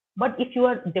patentable. But if you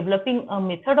are developing a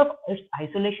method of its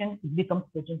isolation, it becomes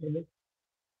patentable.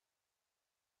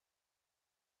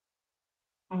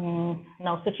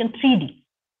 Now section 3D.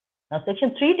 Now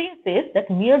section 3D says that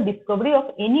mere discovery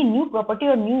of any new property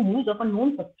or new use of a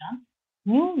known substance,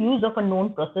 new use of a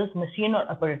known process, machine or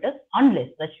apparatus, unless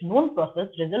such known process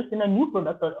results in a new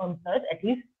product or at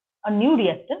least a new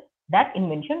reactor, that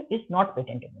invention is not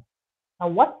patentable. Now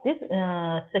what this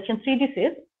section 3D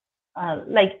says,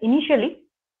 like initially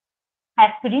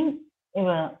aspirin,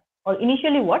 or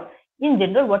initially what in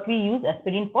general what we use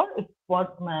aspirin for, it's for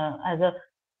as a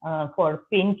for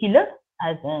painkiller,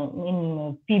 as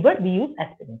in fever we use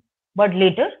aspirin. But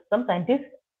later some scientists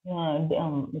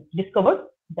discovered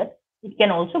that it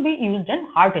can also be used in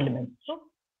heart elements. So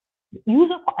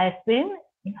use of aspirin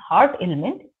in heart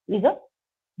element is a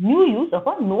new use of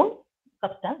a known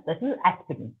substance, that is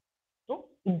aspirin. So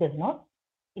it is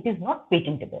not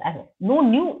patentable. No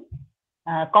new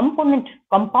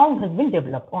compound has been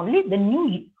developed. Only the new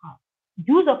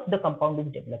use of the compound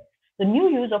is developed. The new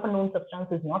use of a known substance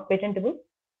is not patentable.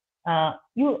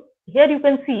 Here you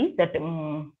can see that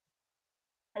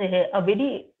a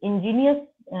very ingenious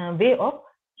way of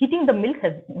heating the milk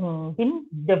has been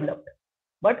developed,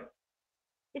 but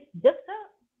it's just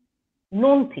a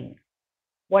known thing.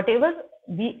 Whatever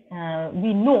we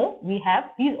know, we have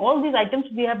all these items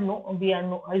is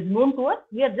known to us.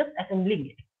 We are just assembling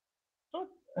it. So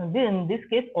in this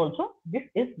case also, this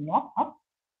is not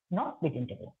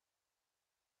patentable.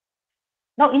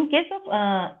 Now, in case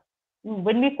of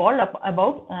when we call up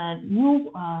about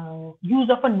new use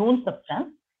of a known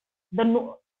substance,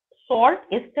 the salt,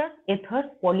 esters, ethers,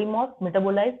 polymers,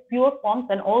 metabolites, pure forms,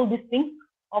 and all these things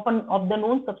of the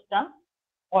known substance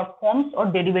or forms or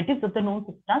derivatives of the known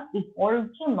substance is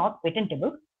also not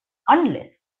patentable unless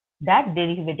that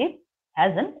derivative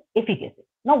has an efficacy.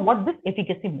 Now, what this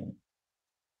efficacy means?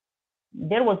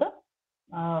 There was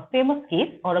a famous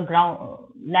case or a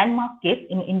landmark case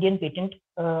in Indian patent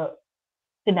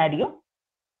scenario.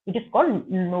 It is called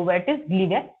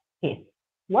Novartis-Gleevec case.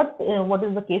 What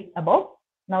is the case about?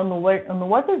 Now,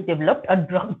 Novartis developed a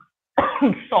drug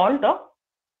salt of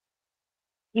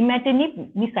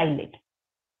imatinib mesylate.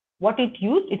 What it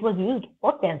used? It was used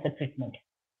for cancer treatment.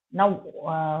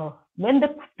 Now, when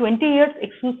the 20 years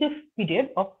exclusive period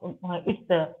of its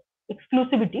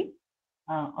exclusivity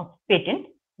of patent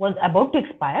was about to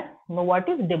expire,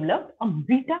 Novartis developed a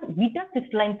beta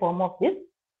crystalline form of this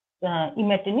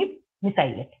imatinib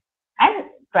mesylate and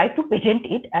tried to patent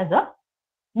it as a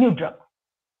new drug.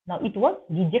 Now, it was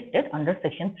rejected under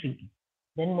section 3.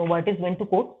 Then Novartis went to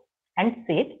court and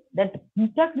said that the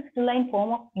beta crystalline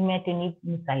form of imatinib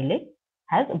mesylate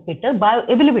has a better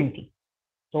bioavailability.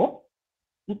 So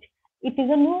it is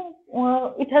a new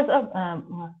it has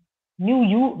a new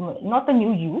use, not a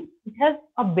new use. It has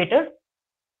a better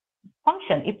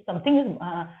function. If something is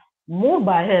more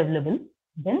bioavailable,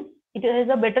 then it has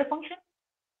a better function.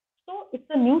 So it's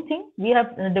a new thing. We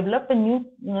have developed a new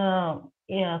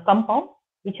compound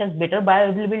which has better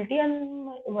bioavailability,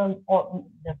 and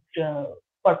the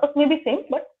purpose may be same,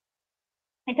 but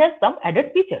it has some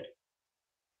added features.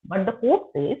 But the court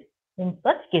says in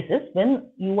such cases, when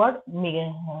you are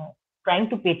trying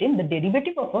to patent the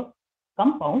derivative of a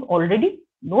compound already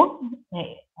known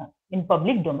in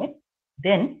public domain,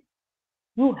 then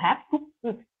you have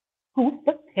to prove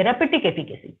the therapeutic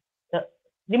efficacy.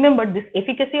 Remember, this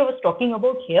efficacy I was talking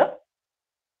about here,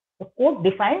 the court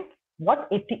defined what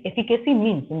efficacy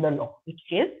means in the law. It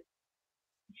says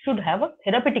it should have a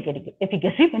therapeutic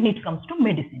efficacy when it comes to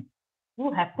medicine.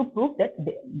 You have to prove that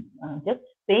just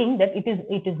saying that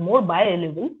it is more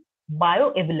bioavailable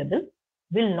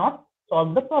will not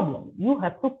solve the problem. You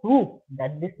have to prove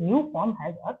that this new form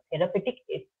has a therapeutic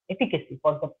efficacy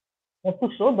for the to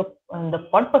show the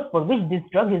purpose for which this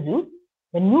drug is used,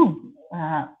 the new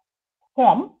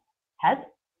form has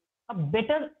a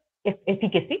better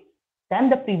efficacy than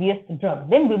the previous drug,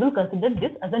 then we will consider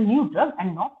this as a new drug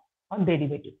and not a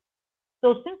derivative.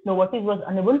 So since Novartis was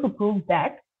unable to prove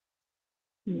that,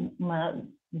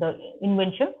 the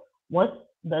invention was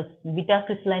the beta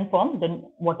crystalline form, then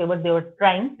whatever they were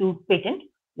trying to patent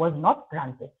was not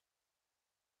granted.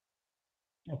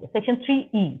 Okay, section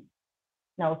 3E.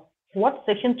 Now, what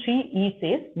section 3E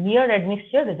says, mere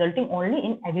admixture resulting only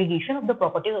in aggregation of the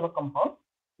properties of a compound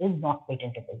is not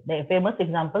patentable. The famous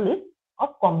example is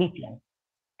of combiflam.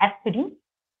 Aspirin,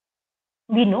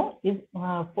 we know, is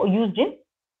used in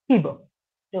fever,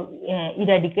 so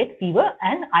eradicate fever,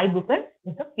 and ibuprofen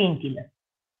is a painkiller.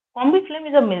 Combiflam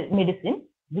is a medicine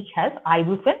which has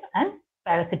ibuprofen and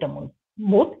paracetamol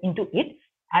both into it,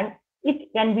 and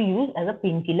it can be used as a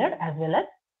painkiller as well as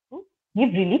to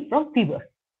give relief from fever.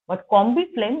 But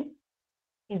combiflam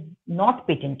is not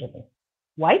patentable.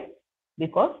 Why?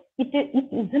 Because it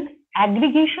is an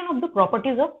aggregation of the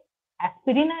properties of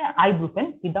aspirin and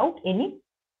ibuprofen without any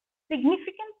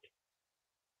significant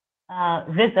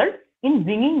result in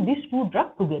bringing these two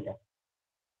drugs together.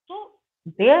 So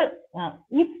there,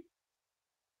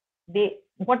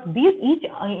 what these each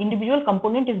individual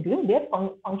component is doing, they are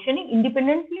functioning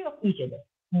independently of each other.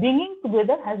 Bringing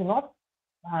together has not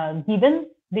given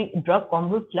the drug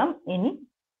combiflam any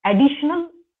additional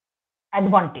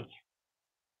advantage.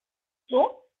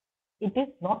 So it is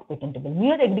not patentable.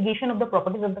 Mere aggregation of the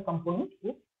properties of the component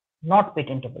is not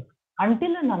patentable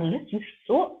until and unless you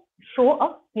show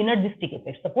a synergistic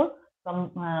effect. Suppose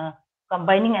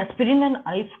combining aspirin and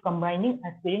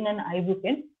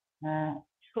ibuprofen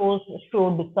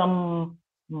showed some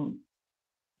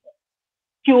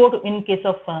cure in case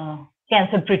of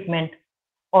cancer treatment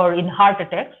or in heart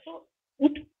attacks. So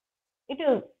it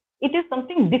is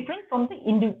something different from the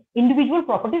individual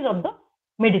properties of the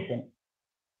medicine,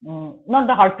 not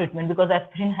the heart treatment, because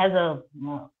aspirin has a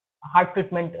heart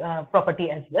treatment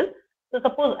property as well. So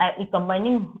suppose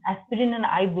combining aspirin and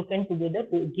ibuprofen together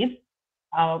gives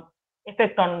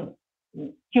effect on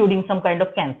curing some kind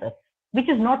of cancer, which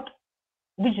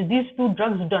these two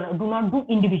drugs do not do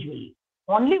individually.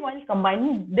 Only while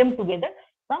combining them together,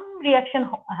 some reaction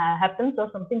happens or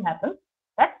something happens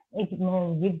that it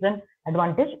gives an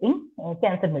advantage in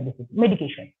cancer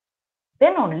medication.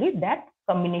 Then only that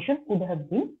combination could have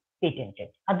been patented.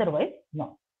 Otherwise,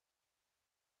 no.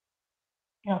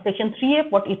 Now, section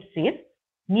 3F, what it says,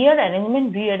 mere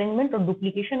arrangement, rearrangement, or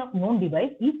duplication of known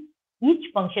device,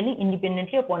 each functioning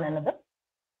independently of one another,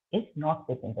 is not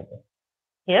patentable.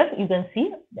 Here you can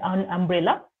see an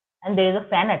umbrella and there is a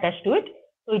fan attached to it.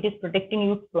 So it is protecting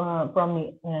you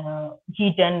from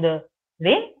heat and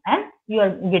rain, and you are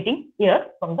getting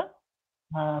air from the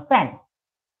fan.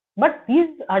 But these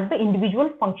are the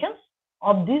individual functions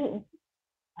of these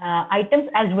items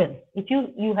as well. If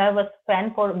you have a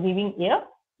fan for giving air,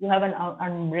 you have an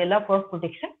umbrella for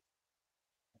protection.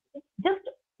 Just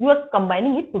you are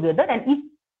combining it together, and each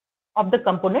of the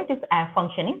component is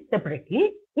functioning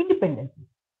separately, independently.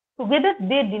 Together,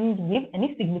 they didn't give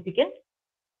any significant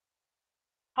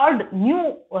third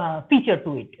new feature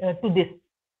to it, to this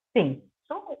thing.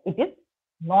 So it is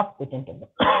not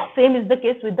patentable. Same is the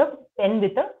case with the pen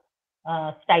with a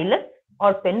stylus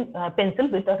or pencil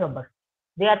with a rubber.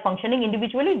 They are functioning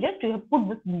individually, just you have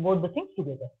put both the things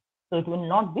together. So it will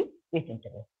not be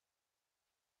patentable.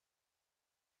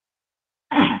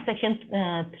 Section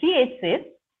 3H says,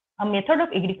 a method of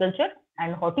agriculture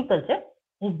and horticulture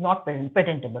is not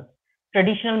patentable.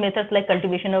 Traditional methods like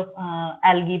cultivation of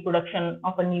algae, production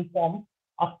of a new form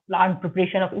of plant,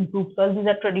 preparation of improved soil, these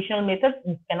are traditional methods,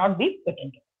 cannot be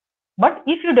patented. But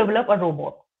if you develop a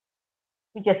robot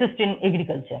which assists in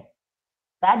agriculture,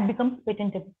 that becomes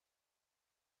patentable.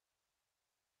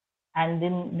 And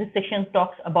then this section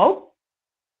talks about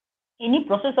any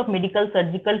process of medical,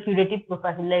 surgical, curative,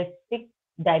 prophylactic,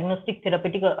 diagnostic,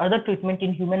 therapeutic, or other treatment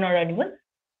in human or animal,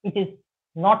 it is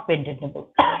not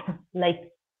patentable.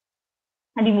 Like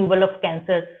removal of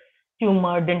cancer,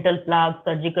 tumor, dental plaque,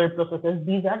 surgical processes,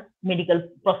 these are medical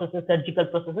processes, surgical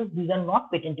processes, these are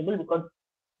not patentable because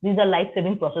these are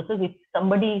life-saving processes. If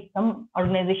some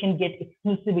organization gets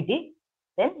exclusivity,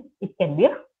 then it can be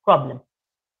a problem.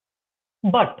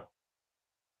 But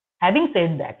having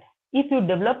said that, if you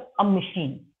develop a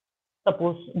machine,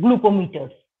 suppose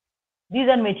glucometers, these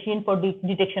are machines for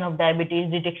detection of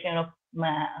diabetes, detection of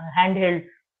handheld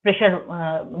pressure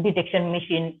detection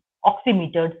machine,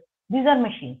 oximeters, these are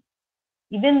machines.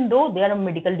 Even though they are a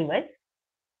medical device,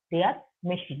 they are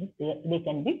machines, they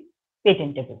can be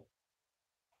patentable.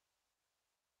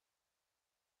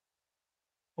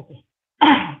 Okay.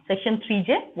 Section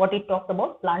 3J, what it talks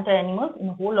about, plant or animals in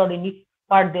whole or any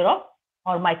part thereof,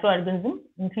 or microorganisms,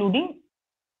 including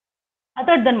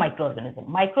other than microorganism.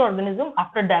 Microorganism,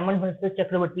 after Diamond versus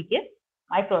Chakraborty case,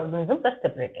 microorganisms are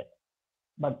separated.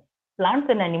 But plants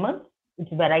and animals,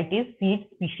 its varieties, seeds,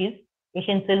 species,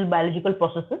 essential biological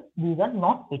processes, these are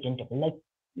not patentable. Like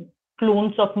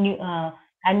clones of new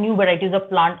and new varieties of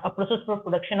plant, a process for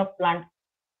production of plant.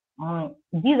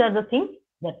 These are the things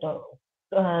that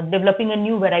developing a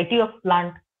new variety of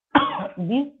plant.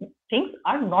 These things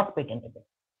are not patentable.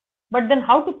 But then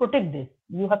how to protect this?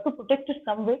 You have to protect it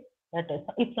some way. That is,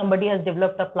 if somebody has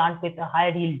developed a plant with a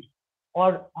higher yield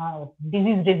or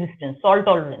disease resistance, salt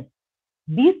tolerance,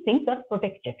 these things are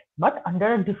protected, but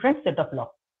under a different set of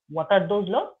laws. What are those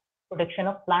laws? Protection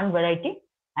of Plant Variety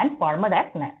and Farmer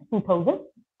Act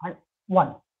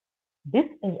 2001. This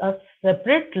is a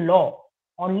separate law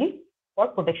only for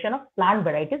protection of plant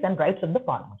varieties and rights of the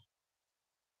farmers.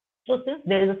 So since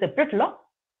there is a separate law,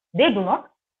 they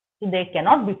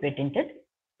cannot be patented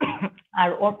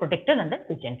or protected under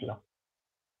patent law.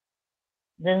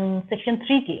 Then section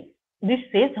 3K, this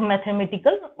says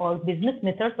mathematical or business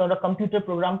methods or a computer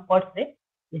program per se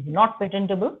is not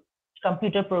patentable.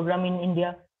 Computer program in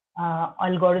India,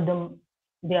 algorithm,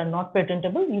 they are not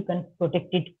patentable. You can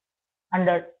protect it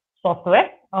under software,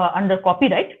 under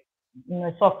copyright.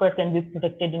 Software can be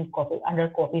protected in under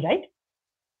copyright.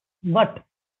 But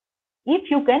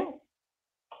if you can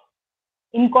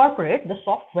incorporate the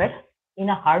software in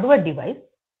a hardware device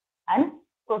and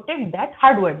protect that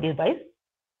hardware device,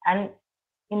 and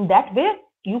in that way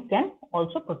you can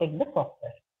also protect the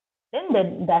software,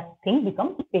 then that thing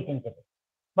becomes patentable.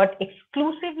 But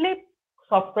exclusively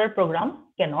software programs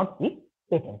cannot be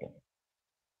patentable.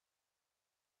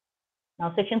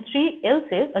 Now section 3L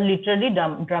says a literary,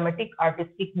 dramatic,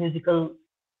 artistic, musical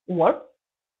work,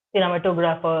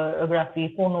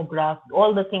 cinematography, phonograph,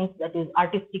 all the things that is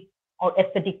artistic or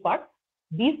aesthetic part,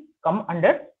 these come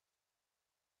under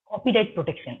copyright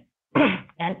protection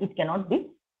and it cannot be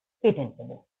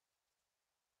patentable.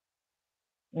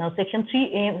 Now section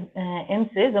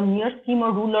 3M says a mere scheme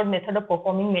or rule or method of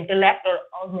performing mental act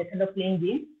or method of playing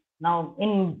game. Now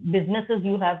in businesses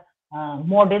you have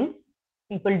models.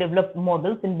 People develop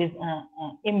models in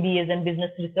MBAs and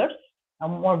business research. A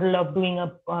model of doing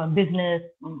a business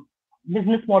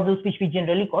models, which we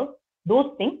generally call,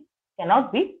 those things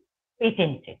cannot be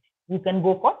patented. You can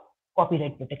go for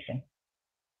copyright protection.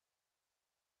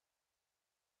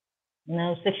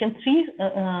 Now section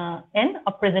 3N,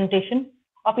 a presentation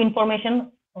of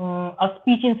information, a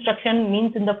speech instruction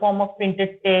means in the form of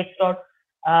printed text or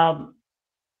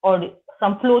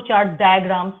some flowchart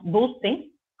diagrams, those things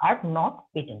are not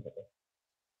patentable.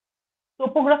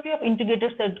 Topography of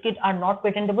integrated circuit are not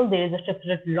patentable. There is a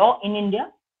separate law in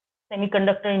India,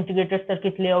 Semiconductor Integrated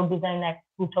Circuit Layout Design Act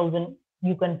 2000.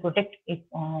 You can protect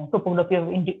topography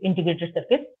of integrated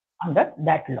circuits under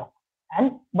that law,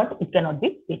 but it cannot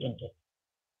be patented.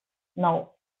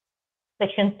 Now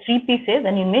section 3P says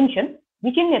an invention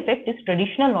which in effect is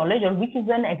traditional knowledge or which is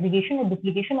an aggregation or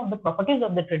duplication of the properties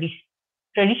of the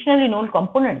traditionally known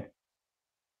components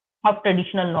of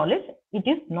traditional knowledge, it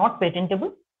is not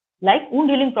patentable. Like wound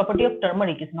healing property of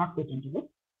turmeric is not patentable.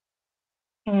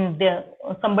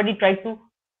 Somebody tried to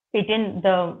patent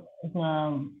the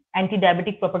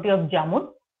anti-diabetic property of jamun,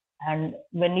 and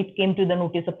when it came to the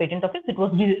notice of patent office, it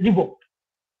was revoked.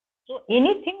 So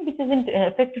anything which is in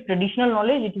effect to traditional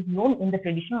knowledge, it is known in the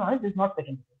traditional knowledge, is not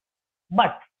patentable.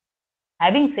 But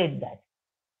having said that,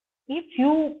 if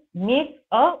you make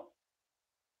a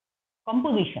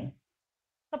composition,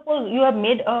 suppose you have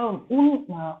made a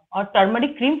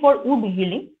turmeric cream for wound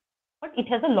healing, but it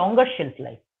has a longer shelf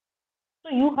life. So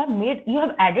you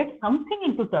have added something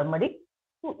into turmeric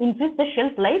to increase the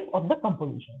shelf life of the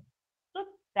composition. So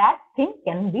that thing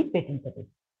can be patentable.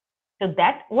 So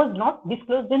that was not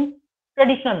disclosed in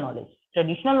traditional knowledge.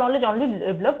 Traditional knowledge only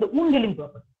developed the wound healing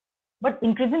property. But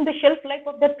increasing the shelf life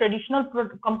of that traditional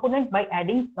component by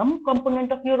adding some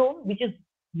component of your own, which is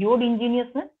your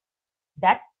ingeniousness,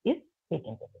 that is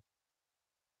patentable.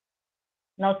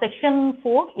 Now section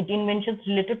 4, it inventions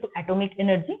related to atomic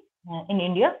energy. In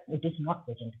India, it is not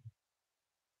patentable.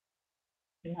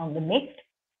 Now the next,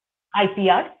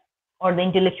 IPR or the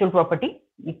intellectual property,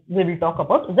 we will talk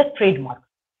about is the trademark.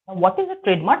 Now, what is a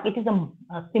trademark? It is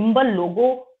a symbol,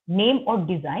 logo, name or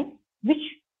design which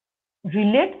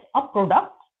relates a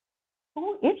product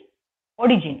to its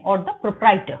origin or the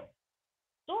proprietor.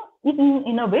 So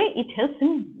in a way, it helps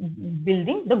in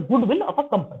building the goodwill of a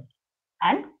company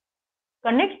and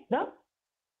connects the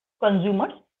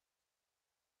consumers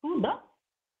to the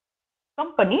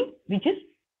company which is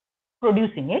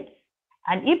producing it,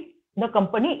 and if the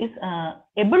company is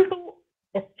able to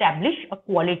establish a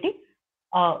quality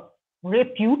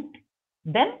repute,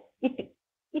 then it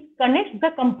connects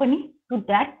the company to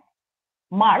that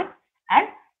mark, and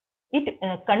it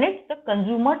connects the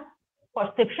consumer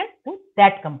perception to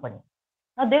that company.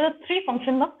 Now there are three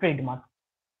functions of trademark.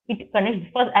 It connects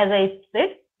first, as I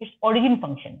said, its origin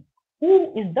function.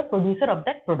 Who is the producer of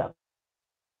that product?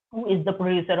 Who is the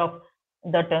producer of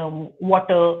that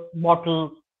water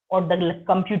bottle or the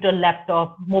computer,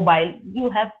 laptop, mobile? You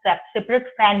have separate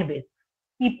fan base.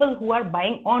 People who are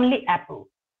buying only Apple,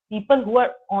 people who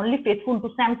are only faithful to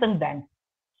Samsung brand.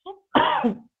 So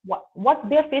what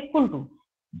they are faithful to?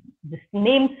 This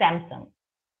name Samsung.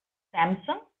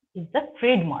 Samsung is the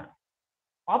trademark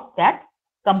of that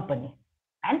company,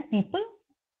 and people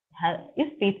is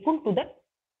faithful to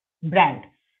the brand.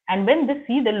 And when they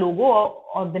see the logo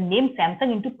or the name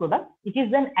Samsung into product, it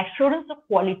is an assurance of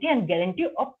quality and guarantee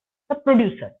of the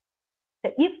producer.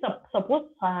 So if suppose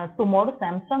tomorrow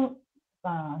Samsung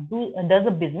does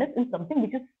a business in something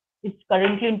which is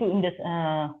currently into this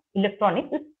electronics,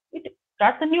 it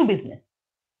starts a new business.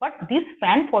 But this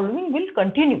fan following will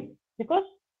continue because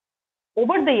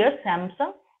over the years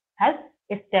Samsung has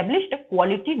established a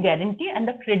quality guarantee and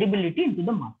a credibility into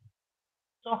the market.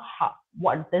 So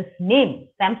what this name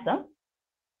Samsung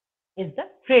is the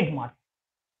trademark,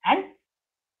 and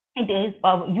it is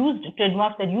used,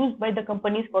 trademarks are used by the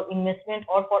companies for investment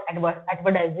or for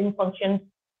advertising functions,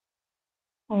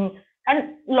 and a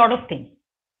lot of things.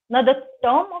 Now the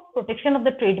term of protection of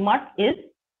the trademark is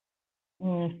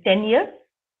 10 years.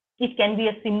 It can be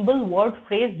a symbol, word,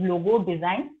 phrase, logo,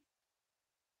 design,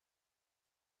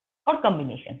 or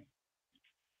combination.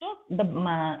 So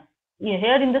the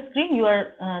here in the screen you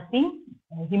are seeing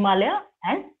Himalaya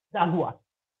and Jaguar.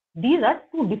 These are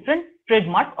two different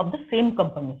trademarks of the same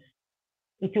companies.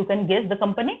 If you can guess the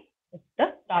company, it's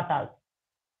the Tatas.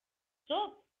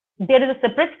 So there is a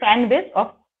separate fan base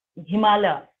of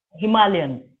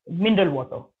Himalayan mineral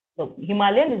water. So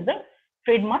Himalayan is the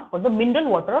trademark for the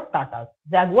mineral water of Tatas.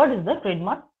 Jaguar is the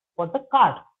trademark for the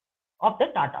car of the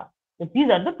Tata. So these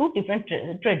are the two different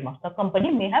trademarks. The company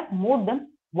may have more than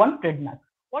one trademark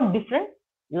for different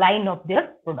line of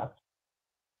their products.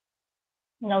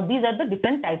 Now these are the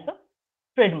different types of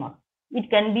trademarks. It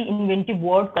can be inventive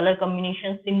word, color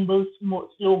combination, symbols,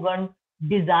 slogan,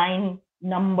 design,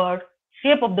 number,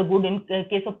 shape of the good. In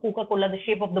case of Coca-Cola, the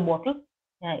shape of the bottle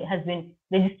has been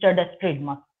registered as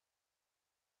trademark.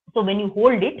 So when you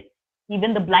hold it,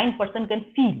 even the blind person can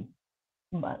feel.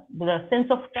 The sense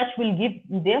of touch will give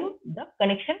them the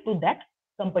connection to that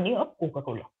company of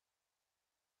Coca-Cola.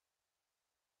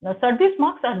 Now service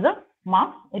marks are the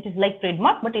marks. It is like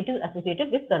trademark, but it is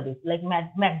associated with service, like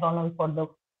McDonald's for the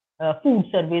food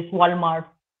service, Walmart,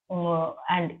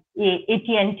 and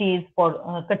AT&T is for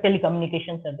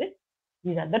telecommunication service.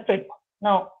 These are the trademarks.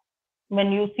 Now,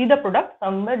 when you see the product,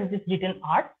 somewhere it is written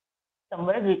R,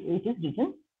 somewhere it is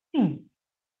written C.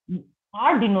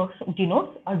 R denotes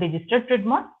a registered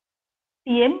trademark.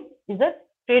 TM is a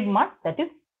trademark that is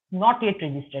not yet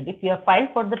registered. If you have filed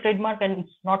for the trademark and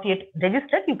it's not yet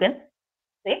registered, you can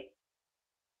say,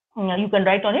 you can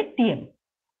write on it TM.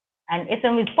 And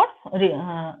SM is for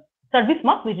service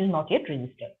mark, which is not yet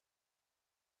registered.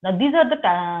 Now these are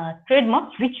the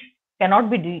trademarks which cannot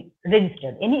be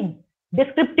registered. Any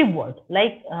descriptive word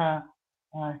like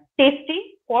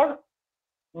tasty for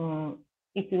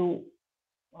if you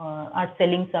are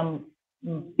selling some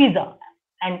pizza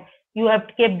and you have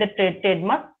kept the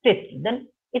trademark tasty, then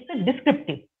it's a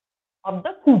descriptive of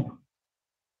the food.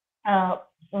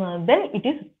 Then it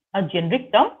is a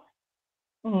generic term.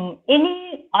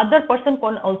 Any other person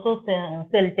can also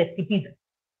sell tasty pizza.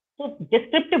 So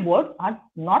descriptive words are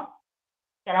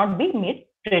cannot be made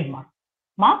trademark.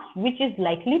 Marks which is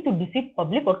likely to deceive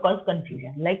public or cause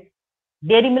confusion, like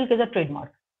dairy milk is a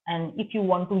trademark, and if you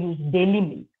want to use daily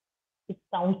milk, it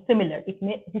sounds similar. It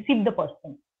may deceive the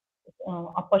person.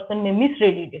 A person may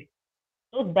misread it.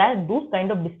 So that those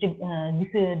kind of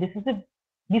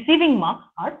deceiving marks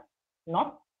are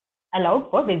not allowed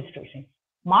for registration.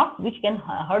 Marks which can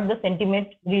hurt the sentiment,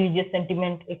 religious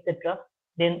sentiment, etc.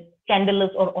 Then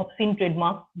scandalous or obscene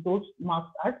trademarks, those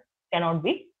marks cannot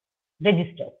be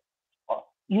registered.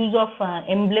 Use of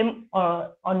emblem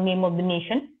or name of the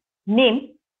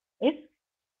name is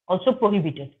also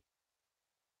prohibited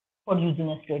for using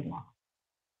as trademark.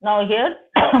 Now here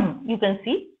you can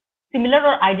see similar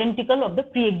or identical of the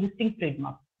pre-existing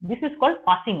trademark. This is called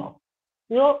passing off.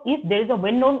 So if there is a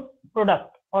well-known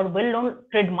product or well-known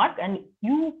trademark and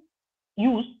you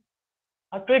use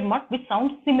a trademark which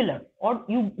sounds similar, or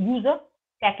you use a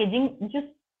packaging which is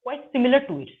quite similar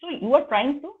to it. So you are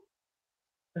trying to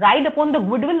ride upon the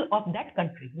goodwill of that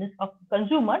country. Means a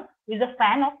consumer who is a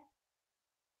fan of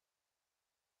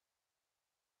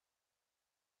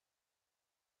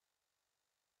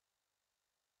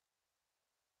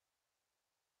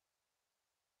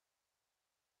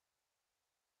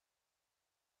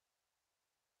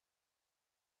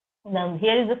now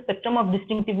here is the spectrum of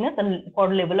distinctiveness and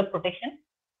for level of protection.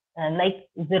 Like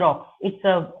Xerox, it's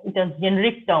a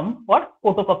generic term for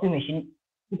photocopy machine.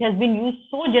 It has been used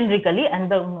so generically, and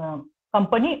the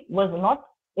company was not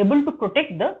able to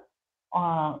protect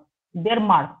their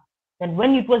mark. And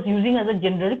when it was using as a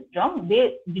generic term,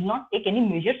 they did not take any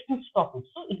measures to stop it.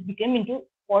 So it became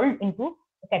called into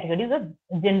categories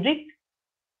of generic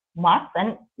marks,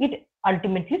 and it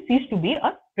ultimately ceased to be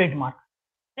a trademark.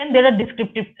 Then there are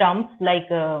descriptive terms like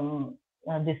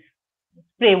this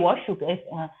spray wash,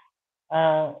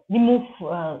 remove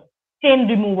stain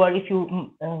remover. If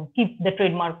you keep the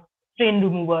trademark stain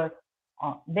remover,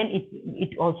 then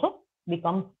it also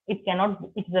becomes, it cannot,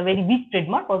 it's a very weak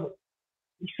trademark, or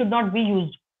it should not be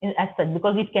used as such,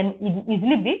 because it can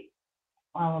easily be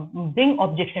bring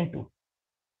objection to.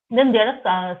 Then there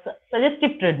are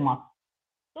suggestive trademarks.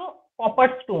 So copper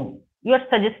stone, you are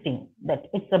suggesting that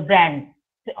it's a brand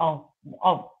of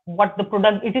what the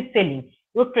product it is selling.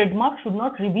 Your trademark should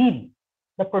not reveal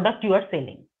the product you are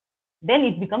selling. Then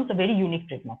it becomes a very unique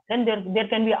trademark. Then there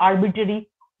can be arbitrary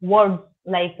words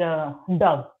like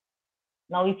dove.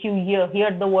 Now, if you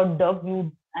hear the word dove,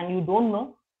 you don't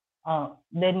know,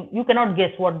 then you cannot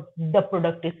guess what the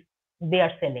product is they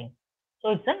are selling. So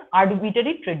it's an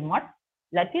arbitrary trademark.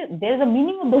 Like there is a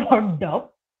meaning of the word dove.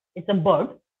 It's a bird,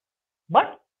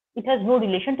 but it has no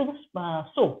relation to the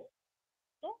soap.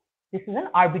 So this is an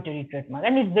arbitrary trademark,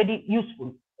 and it's very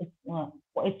useful.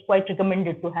 It's quite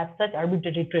recommended to have such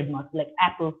arbitrary trademarks like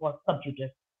Apple for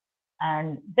computers.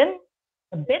 And then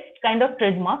the best kind of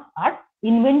trademarks are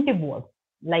inventive words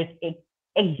like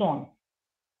Exxon.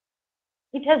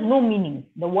 It has no meaning.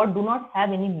 The word do not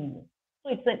have any meaning.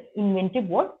 So it's an inventive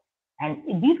word,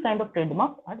 and these kind of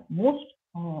trademarks are most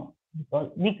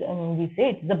because we say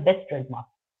it's the best trademark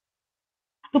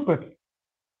to protect.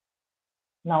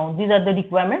 Now, these are the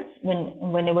requirements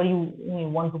whenever you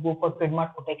want to go for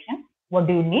trademark protection. What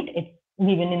do you need? It's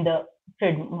given in the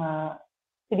trade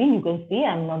screen. You can see.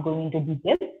 I'm not going into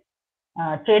details.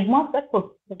 Trademarks are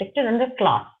protected under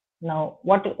class. Now,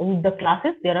 what the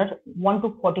classes? There are 1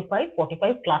 to 45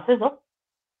 classes of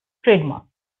trademark.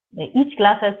 Each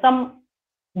class has some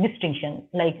distinction.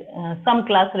 Like some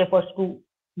class refers to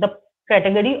the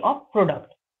category of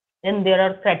product. Then there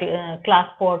are class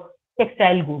for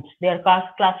textile goods. There are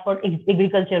class for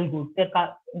agricultural goods.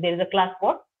 There is a class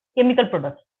for chemical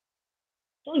products.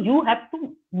 So you have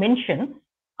to mention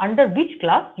under which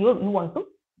class you want to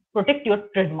protect your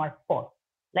trademark for.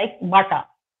 Like Bata,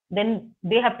 then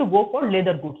they have to go for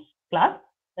leather goods class,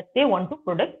 that they want to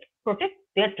protect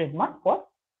their trademark for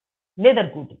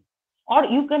leather goods. Or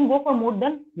you can go for more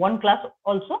than one class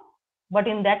also, but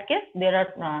in that case there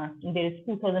is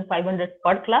 2,500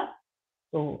 per class.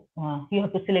 So you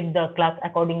have to select the class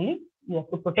accordingly. You have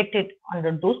to protect it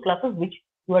under those classes which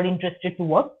you are interested to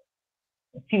work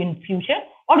in future,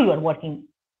 or you are working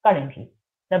currently.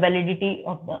 The validity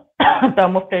of the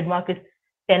term of trademark is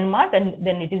 10 mark, and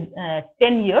then it is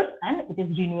 10 years, and it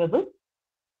is renewable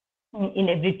in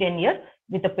every 10 years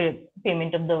with a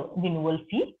payment of the renewal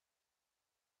fee.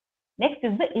 Next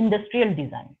is the industrial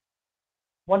design.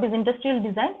 What is industrial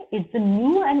design? It's a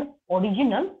new and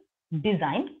original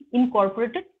design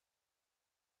incorporated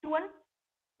to an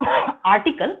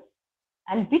article,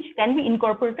 and which can be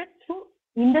incorporated through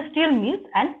industrial means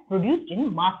and produced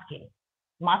in mass scale.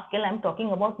 Mass scale I'm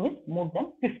talking about means more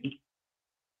than 50.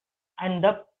 And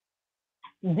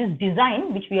this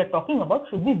design which we are talking about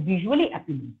should be visually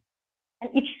appealing, and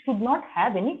it should not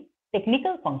have any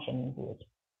technical function into it.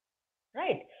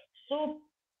 Right? So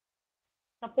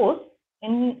suppose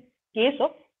in case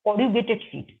of corrugated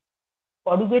sheet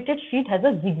has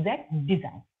a zigzag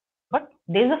design, but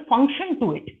there is a function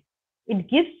to it.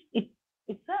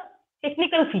 It's a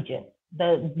technical feature.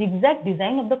 The zigzag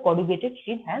design of the corrugated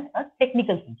sheet has a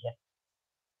technical feature.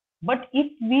 But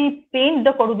if we paint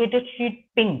the corrugated sheet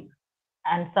pink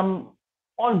and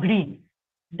or green,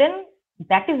 then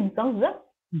that becomes the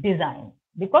design,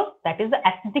 because that is the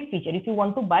aesthetic feature. If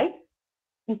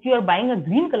you are buying a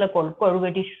green color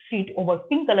corrugated sheet over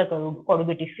pink color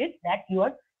corrugated sheet, that you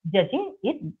are judging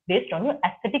it based on your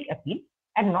aesthetic appeal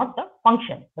and not the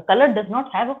function. The color does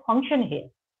not have a function here.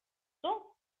 So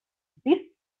this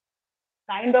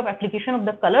kind of application of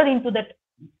the color into that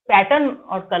pattern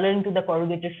or color into the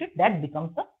corrugated sheet, that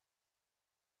becomes a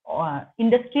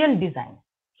industrial design.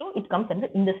 So it comes under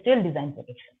industrial design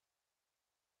protection.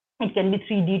 It can be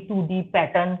 3D, 2D,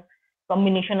 pattern,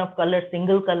 combination of colors,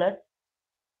 single color.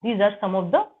 These are some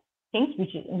of the things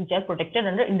which are protected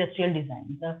under industrial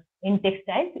design. In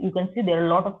textiles, you can see there are a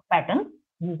lot of patterns.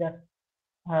 These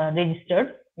are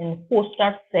registered. In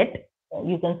postcard set,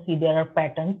 you can see there are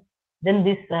patterns. Then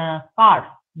this card,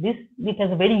 it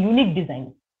has a very unique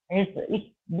design. And it's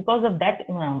because of that,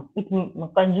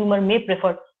 consumer may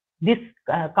prefer this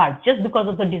card just because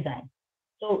of the design.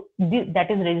 So that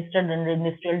is registered under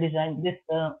industrial design. This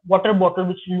water bottle,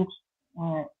 which looks,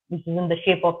 which is in the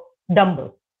shape of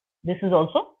dumbbell, this is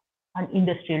also an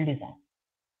industrial design.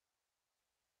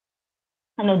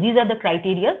 Now these are the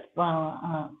criteria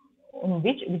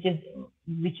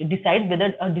which decides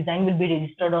whether a design will be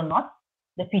registered or not.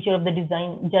 The feature of the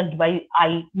design judged by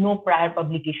eye, no prior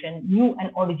publication, new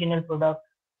and original product,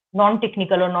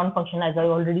 non-technical or non-functional, as I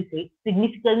already said,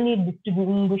 significantly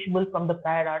distinguishable from the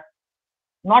prior art,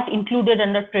 not included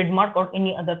under trademark or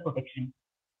any other protection,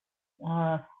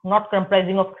 not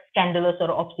comprising of scandalous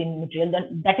or obscene material.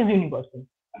 Then that is universal.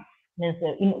 Means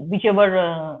in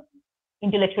whichever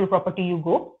intellectual property you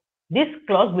go, this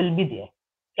clause will be there.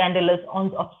 Scandalous,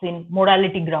 obscene,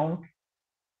 morality ground.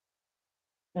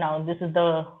 Now this is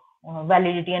the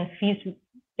validity and fees.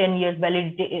 10 years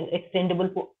validity is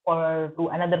extendable to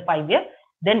another 5 years.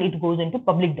 Then it goes into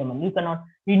public domain. You cannot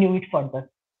renew it further.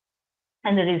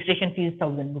 And the registration fee is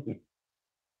 1,000 rupees.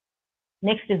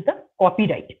 Next is the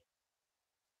copyright.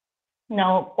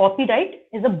 Now, copyright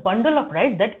is a bundle of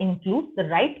rights that includes the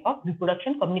right of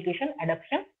reproduction, communication,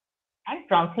 adaptation, and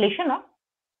translation of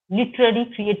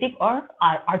literary, creative, or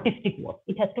artistic work.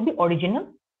 It has to be original.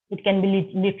 It can be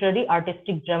literary,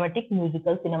 artistic, dramatic,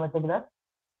 musical, cinematograph,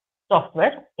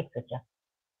 software, etc.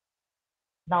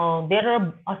 Now, there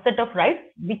are a set of rights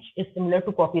which is similar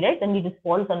to copyright, and it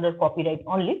falls under copyright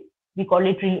only. We call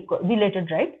it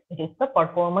related rights. It is the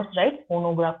performer's rights,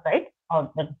 phonograph rights, or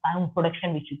the sound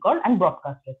production, which we call, and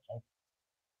broadcaster's rights.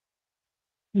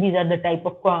 These are the type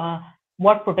of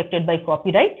work protected by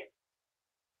copyright.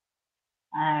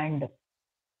 And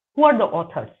who are the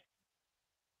authors?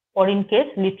 Or in case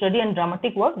literary and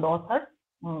dramatic work, the author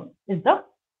is the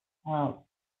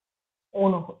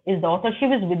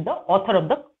authorship is with the author of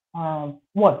the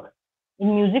work.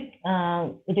 In music,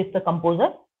 it is the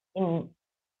composer. In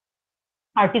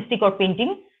artistic or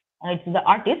painting, it's the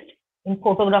artist. In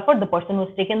photographer, the person who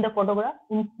has taken the photograph.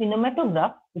 In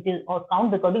cinematograph, it is, or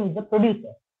sound recording, is the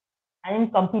producer. And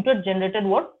in computer generated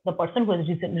work, the person who has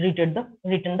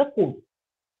written the code.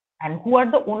 And who are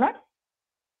the owners?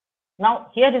 Now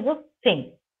here is a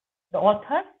thing. The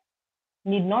author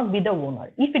need not be the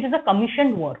owner. If it is a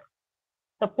commissioned work,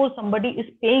 suppose somebody is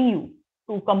paying you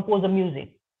to compose a music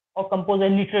or compose a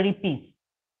literary piece,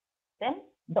 then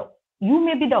you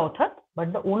may be the author,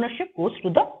 but the ownership goes to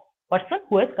the person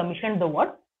who has commissioned the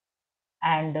work.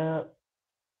 And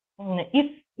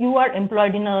if you are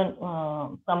employed in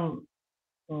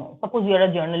suppose you are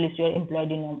a journalist, you are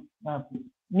employed in a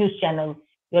news channel,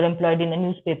 you are employed in a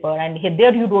newspaper, and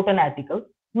there you wrote an article,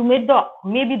 you may be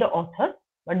the author,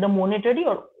 but the monetary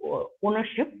or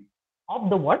ownership of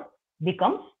the work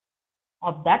becomes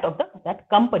of that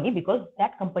company, because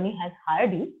that company has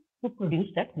hired you to produce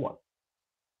that work.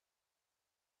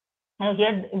 Now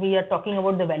here we are talking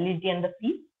about the validity and the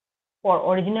fee.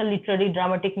 For original literary,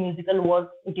 dramatic, musical work,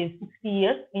 it is 60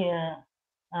 years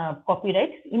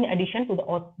copyrights, in addition to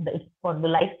for the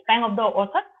lifespan of the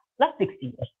author plus 60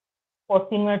 years. For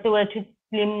cinematographic,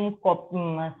 film,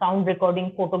 sound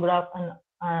recording, photograph,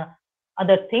 and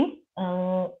other things,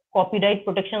 copyright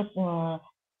protections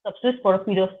subsist for a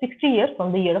period of 60 years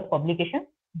from the year of publication.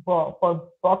 For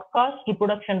broadcast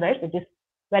reproduction rights, it is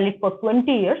valid for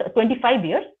 25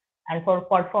 years, and for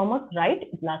performance right,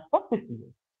 it lasts for 50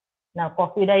 years. Now,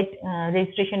 copyright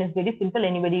registration is very simple.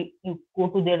 Anybody, you go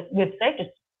to their website,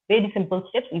 it's very simple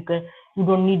steps. You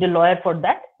don't need a lawyer for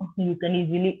that. You can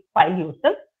easily file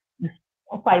yourself.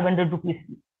 500 rupees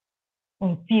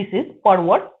fees is per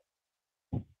word.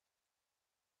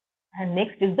 And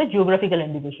next is the geographical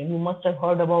indication. You must have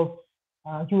heard about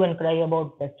hue and cry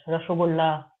about that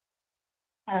Rasgulla,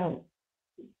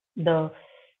 the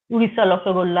Urissa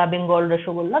Rasgulla, Bengal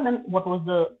Rasgulla. Then what was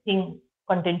the thing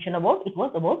contention about? It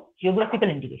was about geographical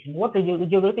indication. What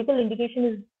geographical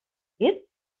indication is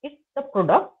it's the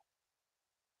product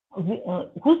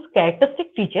whose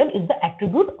characteristic feature is the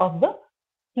attribute of the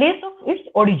place of its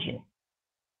origin,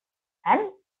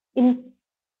 and in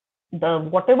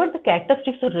whatever the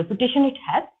characteristics or reputation it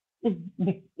has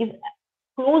is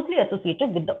closely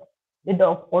associated with the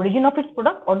origin of its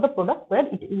product or the product where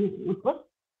it was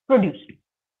produced.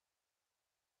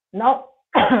 Now,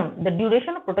 the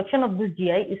duration of protection of this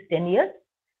GI is 10 years,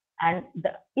 and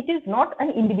it is not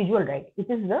an individual right. It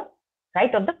is the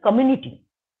right of the community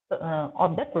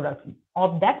of that product.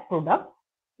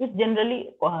 Is generally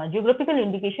geographical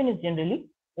indication is generally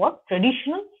for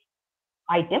traditional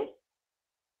items,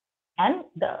 and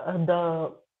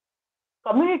the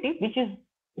community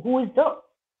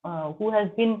who has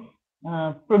been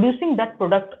producing that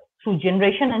product through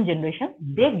generation and generation,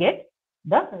 they get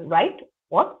the right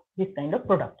for this kind of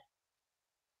product.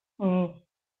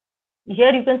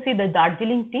 Here you can see the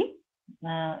Darjeeling tea.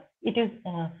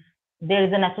 There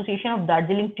is an association of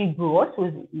Darjeeling tea growers who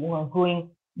is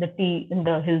growing the tea in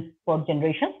the hills for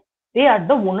generations. They are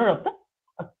the owner of the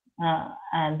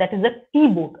and that is the tea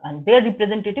board, and their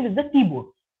representative is the tea board.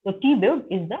 So tea board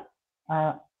is the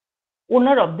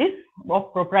owner of this, or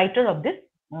proprietor of this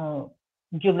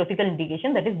geographical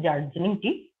indication, that is Darjeeling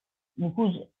tea,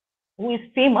 who is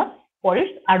famous for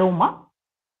its aroma,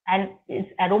 and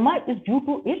its aroma is due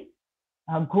to its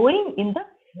growing in the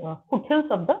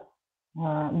foothills of the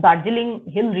Darjeeling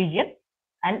hill region.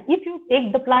 And if you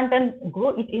take the plant and grow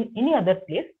it in any other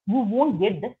place, you won't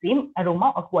get the same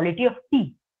aroma or quality of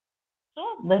tea.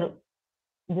 So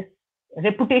this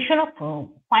reputation of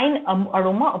fine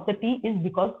aroma of the tea is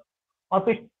because of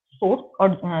its source or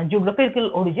geographical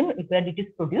origin where it is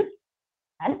produced,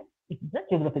 and it is a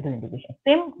geographical indication.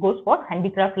 Same goes for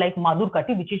handicraft like Madur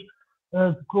Kati, which is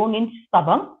grown in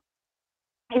Sabang.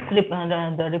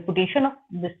 The reputation of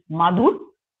this Madur,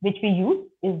 which we use,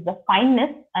 is the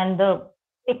fineness and the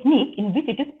technique in which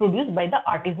it is produced by the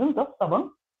artisans of Sabang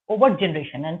over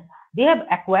generation, and they have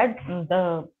acquired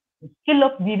the skill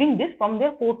of weaving this from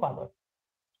their forefathers.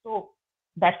 So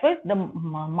that's why the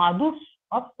Madurs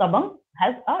of Sabang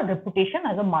has a reputation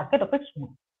as a market of its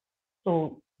own.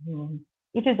 So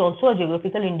it is also a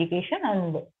geographical indication,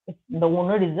 and the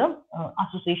owner is a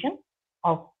association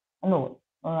of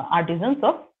artisans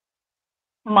of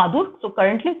Madur. So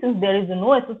currently, since there is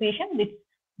no association,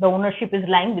 the ownership is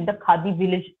lying with the Khadi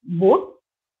Village Board,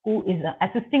 who is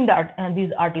assisting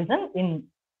these artisans in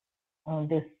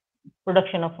this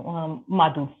production of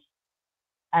Madurs.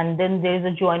 And then there is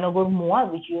a Joynagar Moa,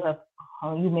 which you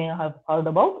may have heard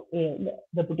about. The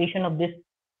reputation of this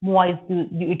Moa is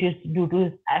due to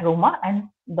its aroma and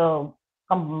the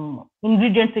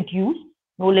ingredients it used: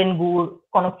 Nolen gur,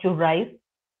 Konakchur rice,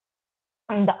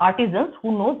 and the artisans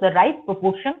who know the right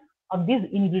proportion of these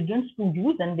ingredients to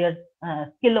use and their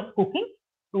skill of cooking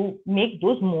to make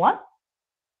those Moas.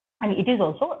 And it is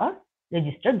also a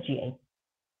registered GI.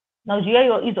 Now,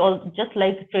 GI is all just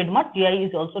like trademark. GI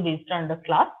is also registered under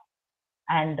class,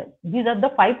 and these are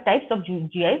the 5 types of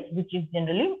GIs which is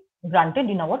generally granted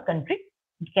in our country.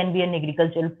 It can be an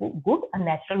agricultural good, a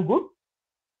natural good,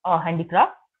 a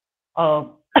handicraft, a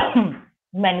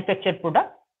manufactured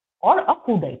product, or a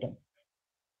food item.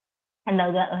 And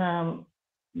now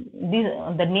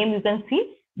the name you can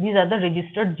see, these are the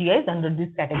registered GIs under this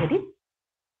category.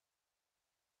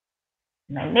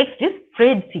 Now, next is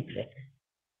trade secret.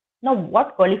 Now,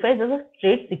 what qualifies as a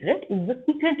trade secret is the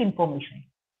secret information.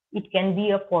 It can be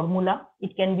a formula,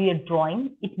 it can be a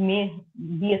drawing, it may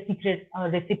be a secret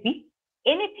recipe,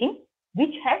 anything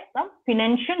which has some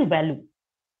financial value.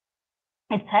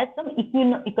 It has some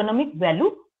economic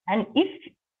value, and if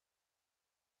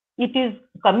it is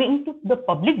coming to the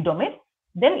public domain,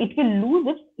 then it will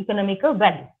lose its economical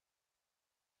value.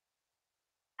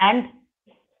 And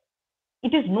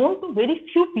it is known to very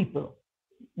few people.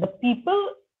 The people,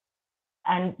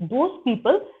 and those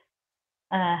people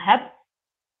have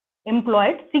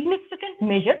employed significant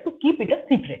measure to keep it a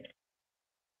secret.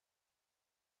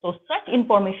 So such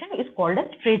information is called as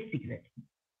trade secret.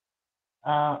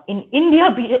 In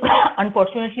India,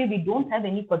 unfortunately, we don't have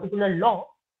any particular law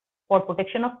for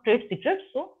protection of trade secrets.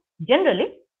 So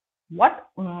generally, what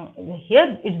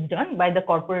here is done by the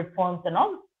corporate firms and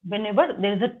all, whenever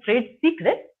there is a trade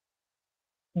secret,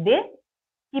 they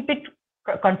keep it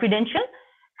confidential,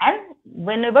 and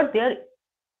whenever they are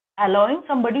allowing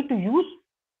somebody to use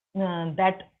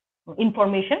that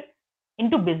information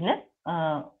into business,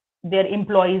 their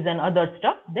employees and other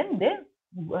stuff, then they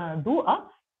do a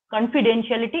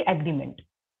confidentiality agreement.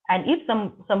 And if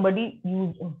somebody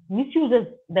misuses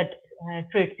that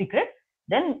trade secret,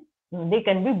 then they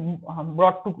can be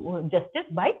brought to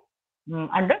justice by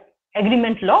under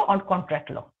agreement law or contract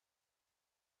law.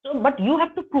 So, but you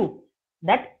have to prove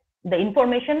that the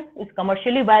information is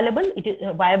commercially viable. It is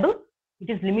viable. It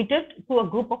is limited to a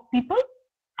group of people,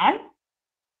 and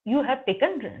you have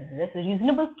taken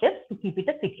reasonable steps to keep it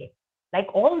a secret. Like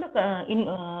all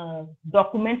the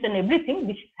documents and everything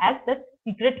which has that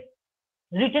secret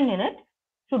written in it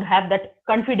should have that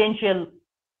confidential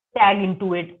tag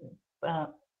into it,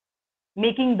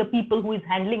 making the people who is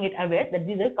handling it aware that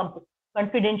these are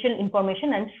confidential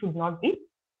information and should not be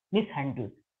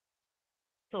mishandled.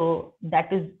 So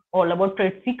that is all about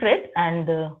trade secret. And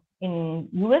in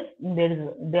US,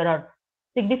 there are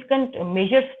significant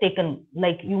measures taken.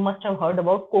 Like you must have heard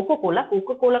about Coca-Cola.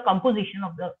 Coca-Cola composition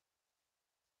of the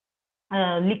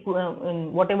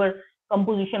liquid, whatever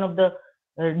composition of the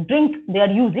drink they are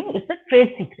using, it's a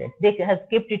trade secret. They have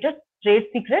kept it a trade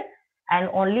secret, and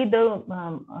only the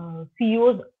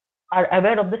CEOs are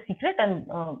aware of the secret, and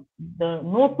the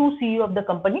no two CEO of the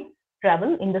company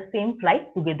travel in the same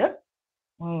flight together.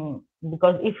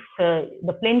 Because if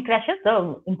the plane crashes,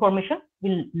 the information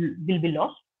will be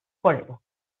lost forever.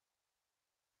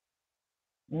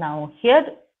 Now here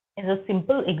is a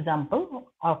simple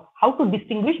example of how to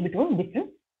distinguish between different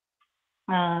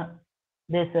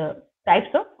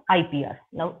types of IPR.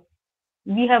 Now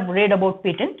we have read about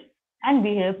patent and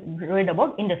we have read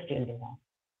about industrial design.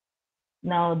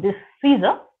 Now this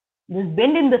Caesar, this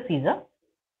bend in the Caesar,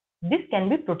 this can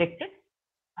be protected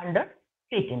under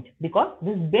patent because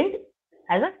this bend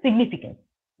has a significance.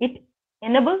 It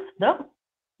enables the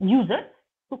user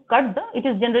to cut the, it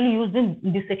is generally used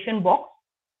in dissection box,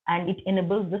 and it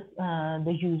enables this,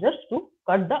 the users to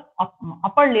cut the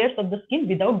upper layers of the skin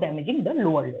without damaging the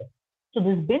lower layer. So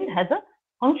this bend has a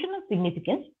functional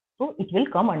significance, so it will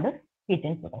come under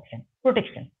patent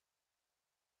protection.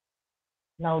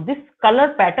 Now this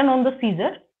color pattern on the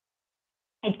Caesar,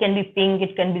 it can be pink,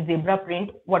 it can be zebra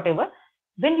print, whatever.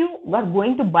 When you are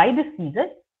going to buy this Caesar,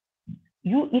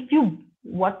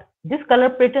 what this color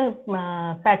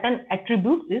pattern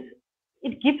attributes is,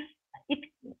 it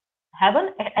have an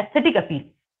aesthetic appeal.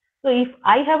 So if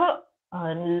I have a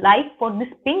like for this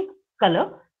pink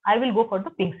color, I will go for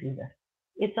the pink Caesar.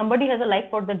 If somebody has a like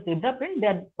for the zebra print,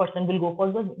 that person will go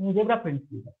for the zebra print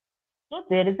Caesar. So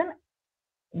there is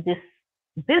this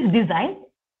design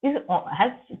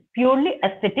has purely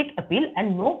aesthetic appeal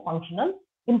and no functional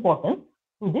importance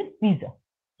to this Caesar.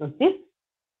 So this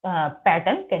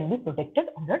pattern can be protected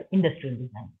under industrial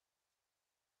design.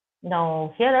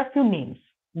 Now here are few names: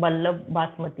 Vallabh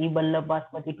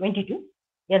Basmati 22.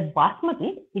 Here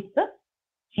Basmati, it's a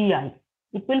GI.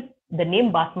 The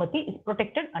name Basmati is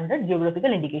protected under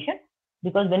geographical indication,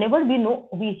 because whenever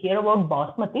we hear about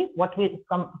Basmati, what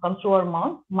comes to our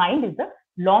mind is the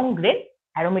long grain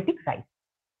aromatic rice.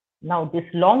 Now this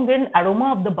long grain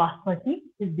aroma of the Basmati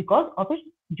is because of its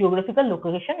geographical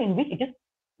location in which it is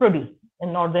produced.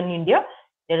 In northern India,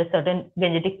 there are certain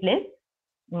Gangetic plains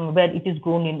where it is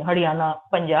grown, in Haryana,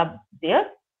 Punjab. There,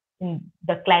 in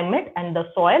the climate and the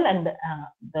soil and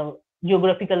the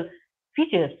geographical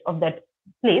features of that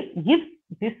place gives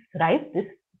this rice this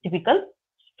typical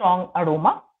strong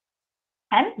aroma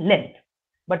and length.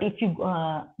 But if you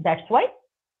that's why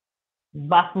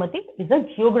Basmati is a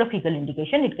geographical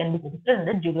indication. It can be protected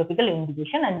under geographical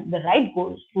indication, and the right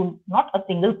goes to not a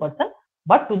single person,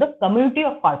 but to the community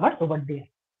of farmers over there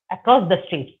across the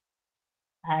state.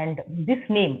 And this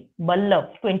name,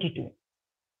 Vallabh 22,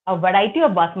 a variety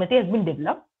of Basmati has been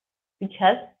developed which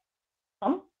has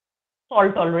some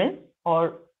salt tolerance,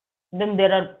 or then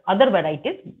there are other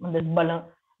varieties, this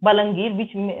Balangir,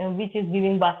 which is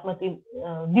giving Basmati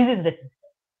disease resistance.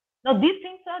 Now these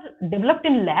things are developed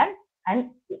in lab,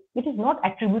 and it is not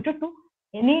attributed to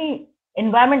any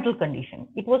environmental condition.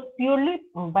 It was purely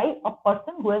by a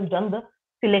person who has done the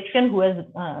selection, who has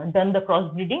done the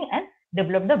crossbreeding and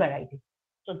developed the variety.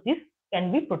 So this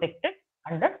can be protected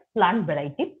under plant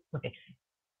variety protection.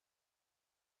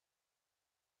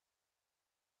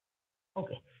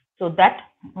 Okay, so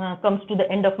that comes to the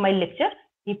end of my lecture.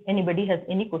 If anybody has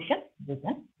any question, they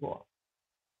can go on.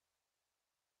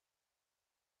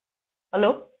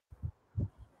 Hello?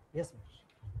 Yes, ma'am.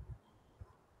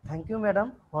 Thank you,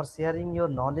 madam, for sharing your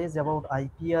knowledge about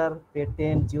IPR,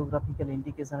 patent, geographical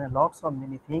indication, and lots of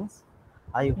many things.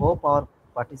 I hope our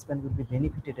participant will be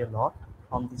benefited a lot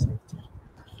from this lecture.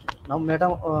 Now,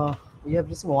 madam, we have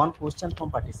received one question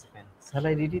from participant. Shall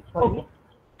I read it for you?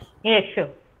 Yes, sure.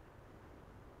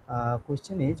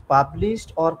 Question is,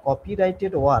 published or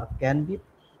copyrighted work can be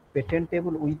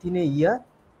patentable within a year.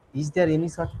 Is there any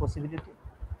such possibility?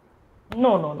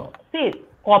 No. See,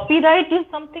 copyright is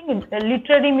something,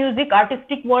 literary, music,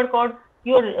 artistic work, or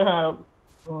your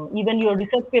even your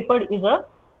research paper is a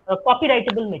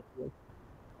copyrightable material.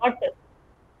 But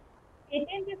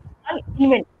patent is an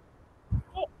invention.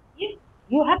 So if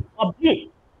you have published,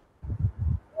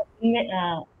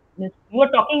 you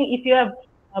are talking, if you have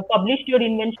published your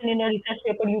invention in a research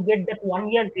paper, you get that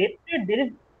 1 year grace period. There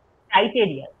is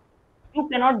criteria. You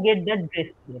cannot get that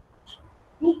grace period.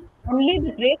 Only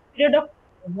the grace period of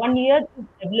 1 year is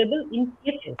available in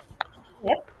cases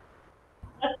where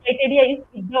first criteria is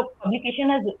if the publication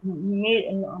has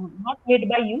not made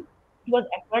by you, it was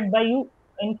acquired by you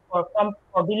from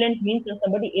fraudulent means or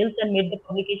somebody else and made the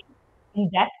publication. In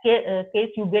that case,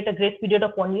 you get a grace period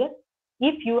of 1 year.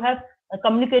 If you have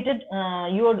communicated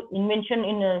your invention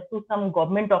to some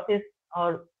government office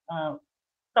or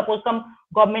suppose some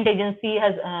government agency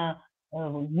has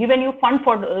given you fund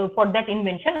for that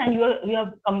invention and you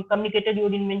have communicated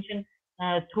your invention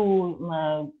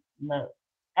through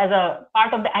as a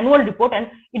part of the annual report and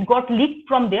it got leaked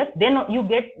from there, then you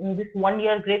get this 1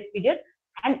 year grace period.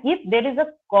 And if there is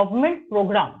a government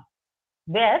program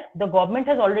where the government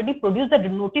has already produced a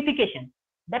notification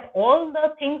that all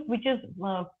the things which is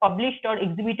published or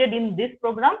exhibited in this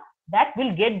program, that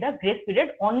will get the grace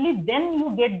period, only then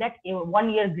you get that 1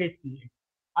 year grace period.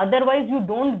 Otherwise, you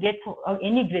don't get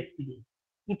any grace period.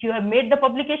 If you have made the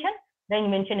publication, the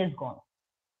invention is gone.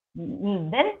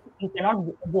 Then you cannot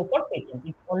go for patent.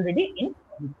 It's already in.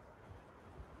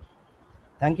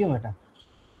 Thank you, madam.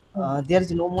 There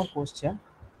is no more question.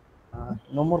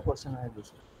 No more question I have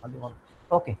received. Only one.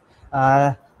 Okay.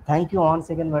 Thank you once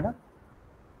again, madam.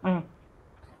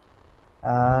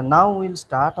 Now we'll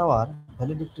start our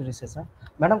valedictory session.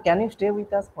 Madam, can you stay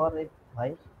with us for a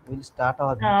while? We'll start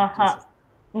our valedictory session.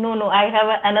 No, I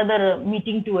have another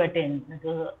meeting to attend.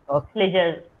 Okay.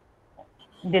 Pleasure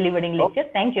delivering lecture.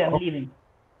 Thank you. I'm leaving.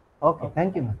 Okay.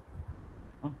 Thank you, ma'am.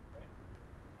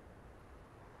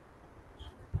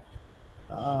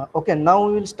 Okay, now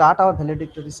we will start our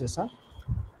valedictory session.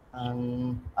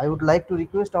 I would like to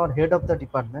request our head of the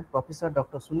department, Professor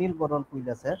Dr. Sunil Baron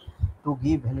Puila sir, to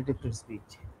give valedictory speech.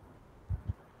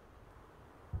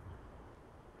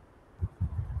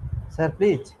 Sir,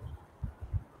 please.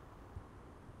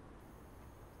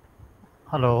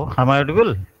 Hello, am I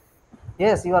audible?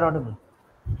 Yes, you are audible.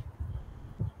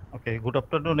 Okay, good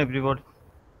afternoon, everybody.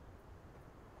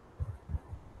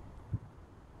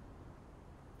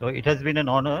 So it has been an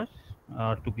honor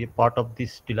to be a part of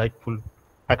this delightful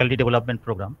faculty development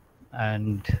program,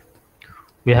 and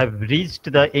we have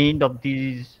reached the end of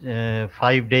this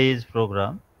 5 days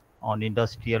program on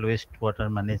industrial wastewater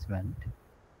management.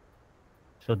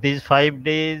 So these 5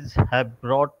 days have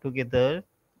brought together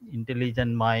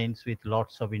intelligent minds with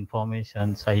lots of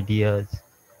informations, ideas,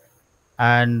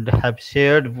 and have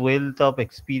shared wealth of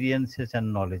experiences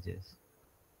and knowledges.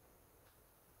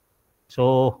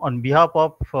 So on behalf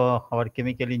of our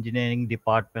Chemical Engineering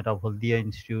Department of Haldia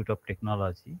Institute of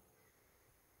Technology,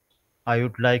 I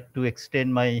would like to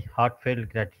extend my heartfelt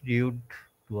gratitude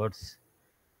towards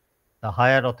the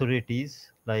higher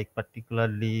authorities, like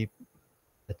particularly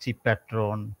the chief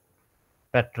patrons,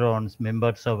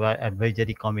 members of our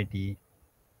advisory committee,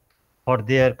 for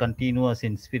their continuous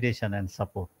inspiration and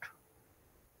support.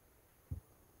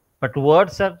 But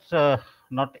words are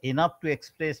not enough to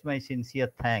express my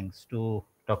sincere thanks to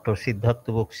Dr. Siddharth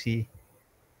Bokshi,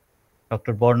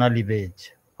 Dr. Bornali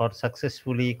Bej for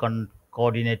successfully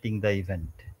coordinating the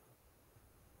event.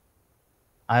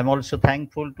 I am also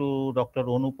thankful to Dr.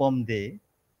 Onupam De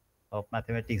of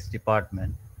Mathematics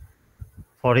Department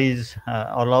for his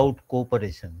all-out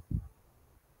cooperation.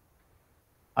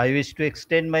 I wish to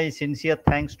extend my sincere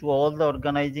thanks to all the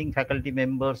organizing faculty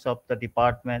members of the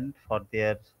department for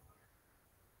their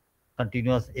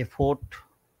continuous effort,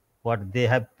 what they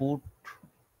have put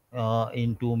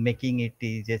into making it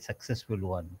is a successful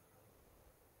one.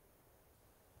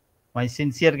 My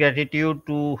sincere gratitude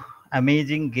to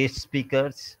amazing guest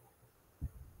speakers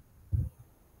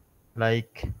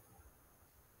like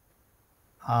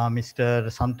Mr.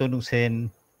 Santanu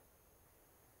Sen,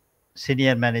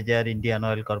 Senior Manager, Indian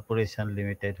Oil Corporation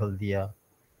Limited, Haldia;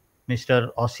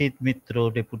 Mr. Asit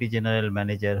Mitro, Deputy General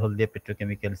Manager, Haldia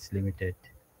Petrochemicals Limited;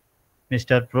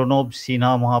 Mr. Pranob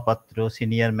Sinha Mahapatro,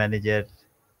 Senior Manager,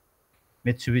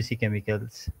 Mitsubishi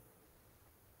Chemicals;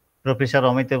 Professor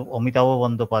Amitav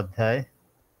Bandopadhyay,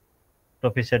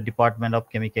 Professor, Department of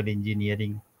Chemical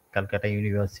Engineering, Calcutta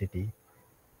University;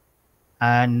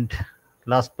 and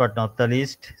last but not the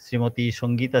least, Srimati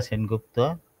Sangeeta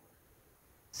Sengupta,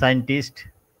 Scientist,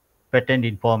 Patent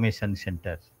Information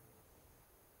Center,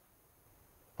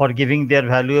 for giving their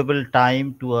valuable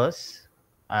time to us,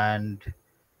 and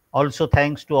also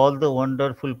thanks to all the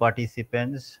wonderful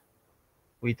participants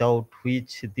without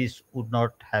which this would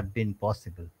not have been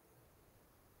possible.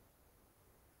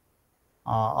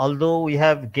 Although we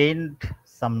have gained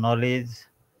some knowledge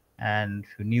and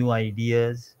new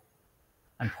ideas,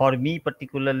 and for me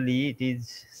particularly, it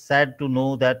is sad to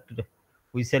know that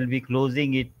we shall be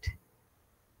closing it,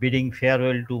 bidding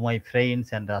farewell to my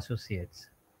friends and associates.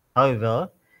 However,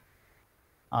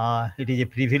 it is a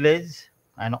privilege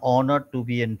an honor to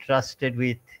be entrusted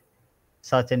with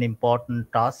such an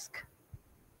important task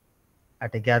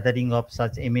at a gathering of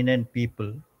such eminent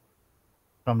people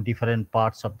from different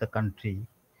parts of the country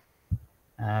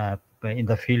in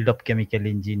the field of chemical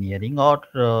engineering, or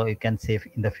you can say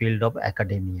in the field of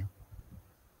academia.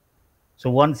 So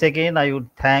once again, I would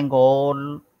thank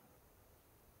all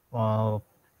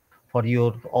for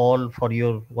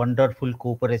your wonderful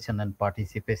cooperation and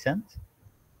participation.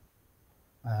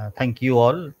 Thank you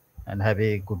all and have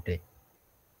a good day.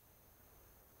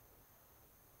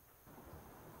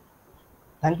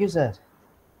 Thank you, sir.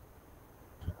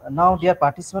 Now, dear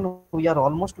participants, we are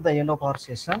almost to the end of our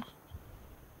session.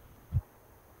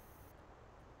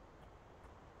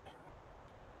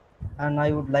 And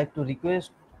I would like to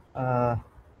request, I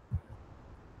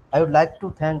would like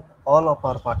to thank all of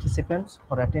our participants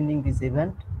for attending this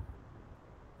event.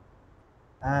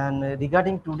 And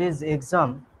regarding today's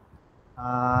exam,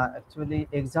 actually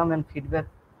exam and feedback,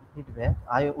 we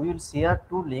will share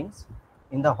 2 links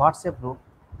in the WhatsApp group,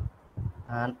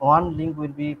 and one link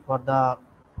will be for the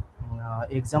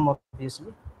exam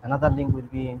obviously, another link will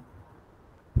be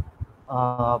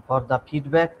for the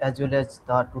feedback as well as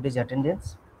the today's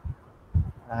attendance,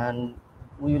 and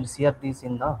we will share this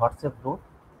in the WhatsApp group.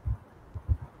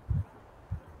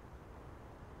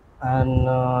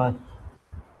 And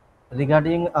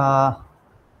regarding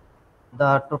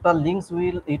the total links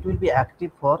will be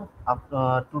active for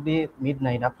today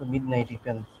midnight, after midnight you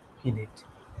can fill it.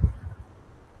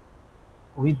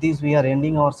 With this we are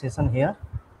ending our session here.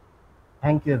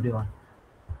 Thank you everyone.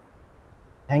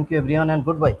 Thank you everyone and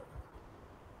goodbye.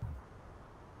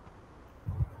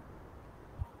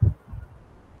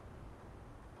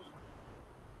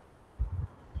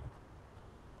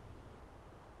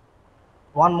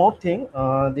 One more thing,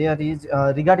 there is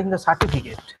regarding the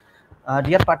certificate.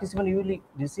 Dear participant, you will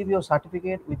receive your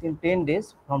certificate within 10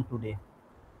 days from today.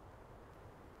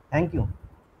 Thank you.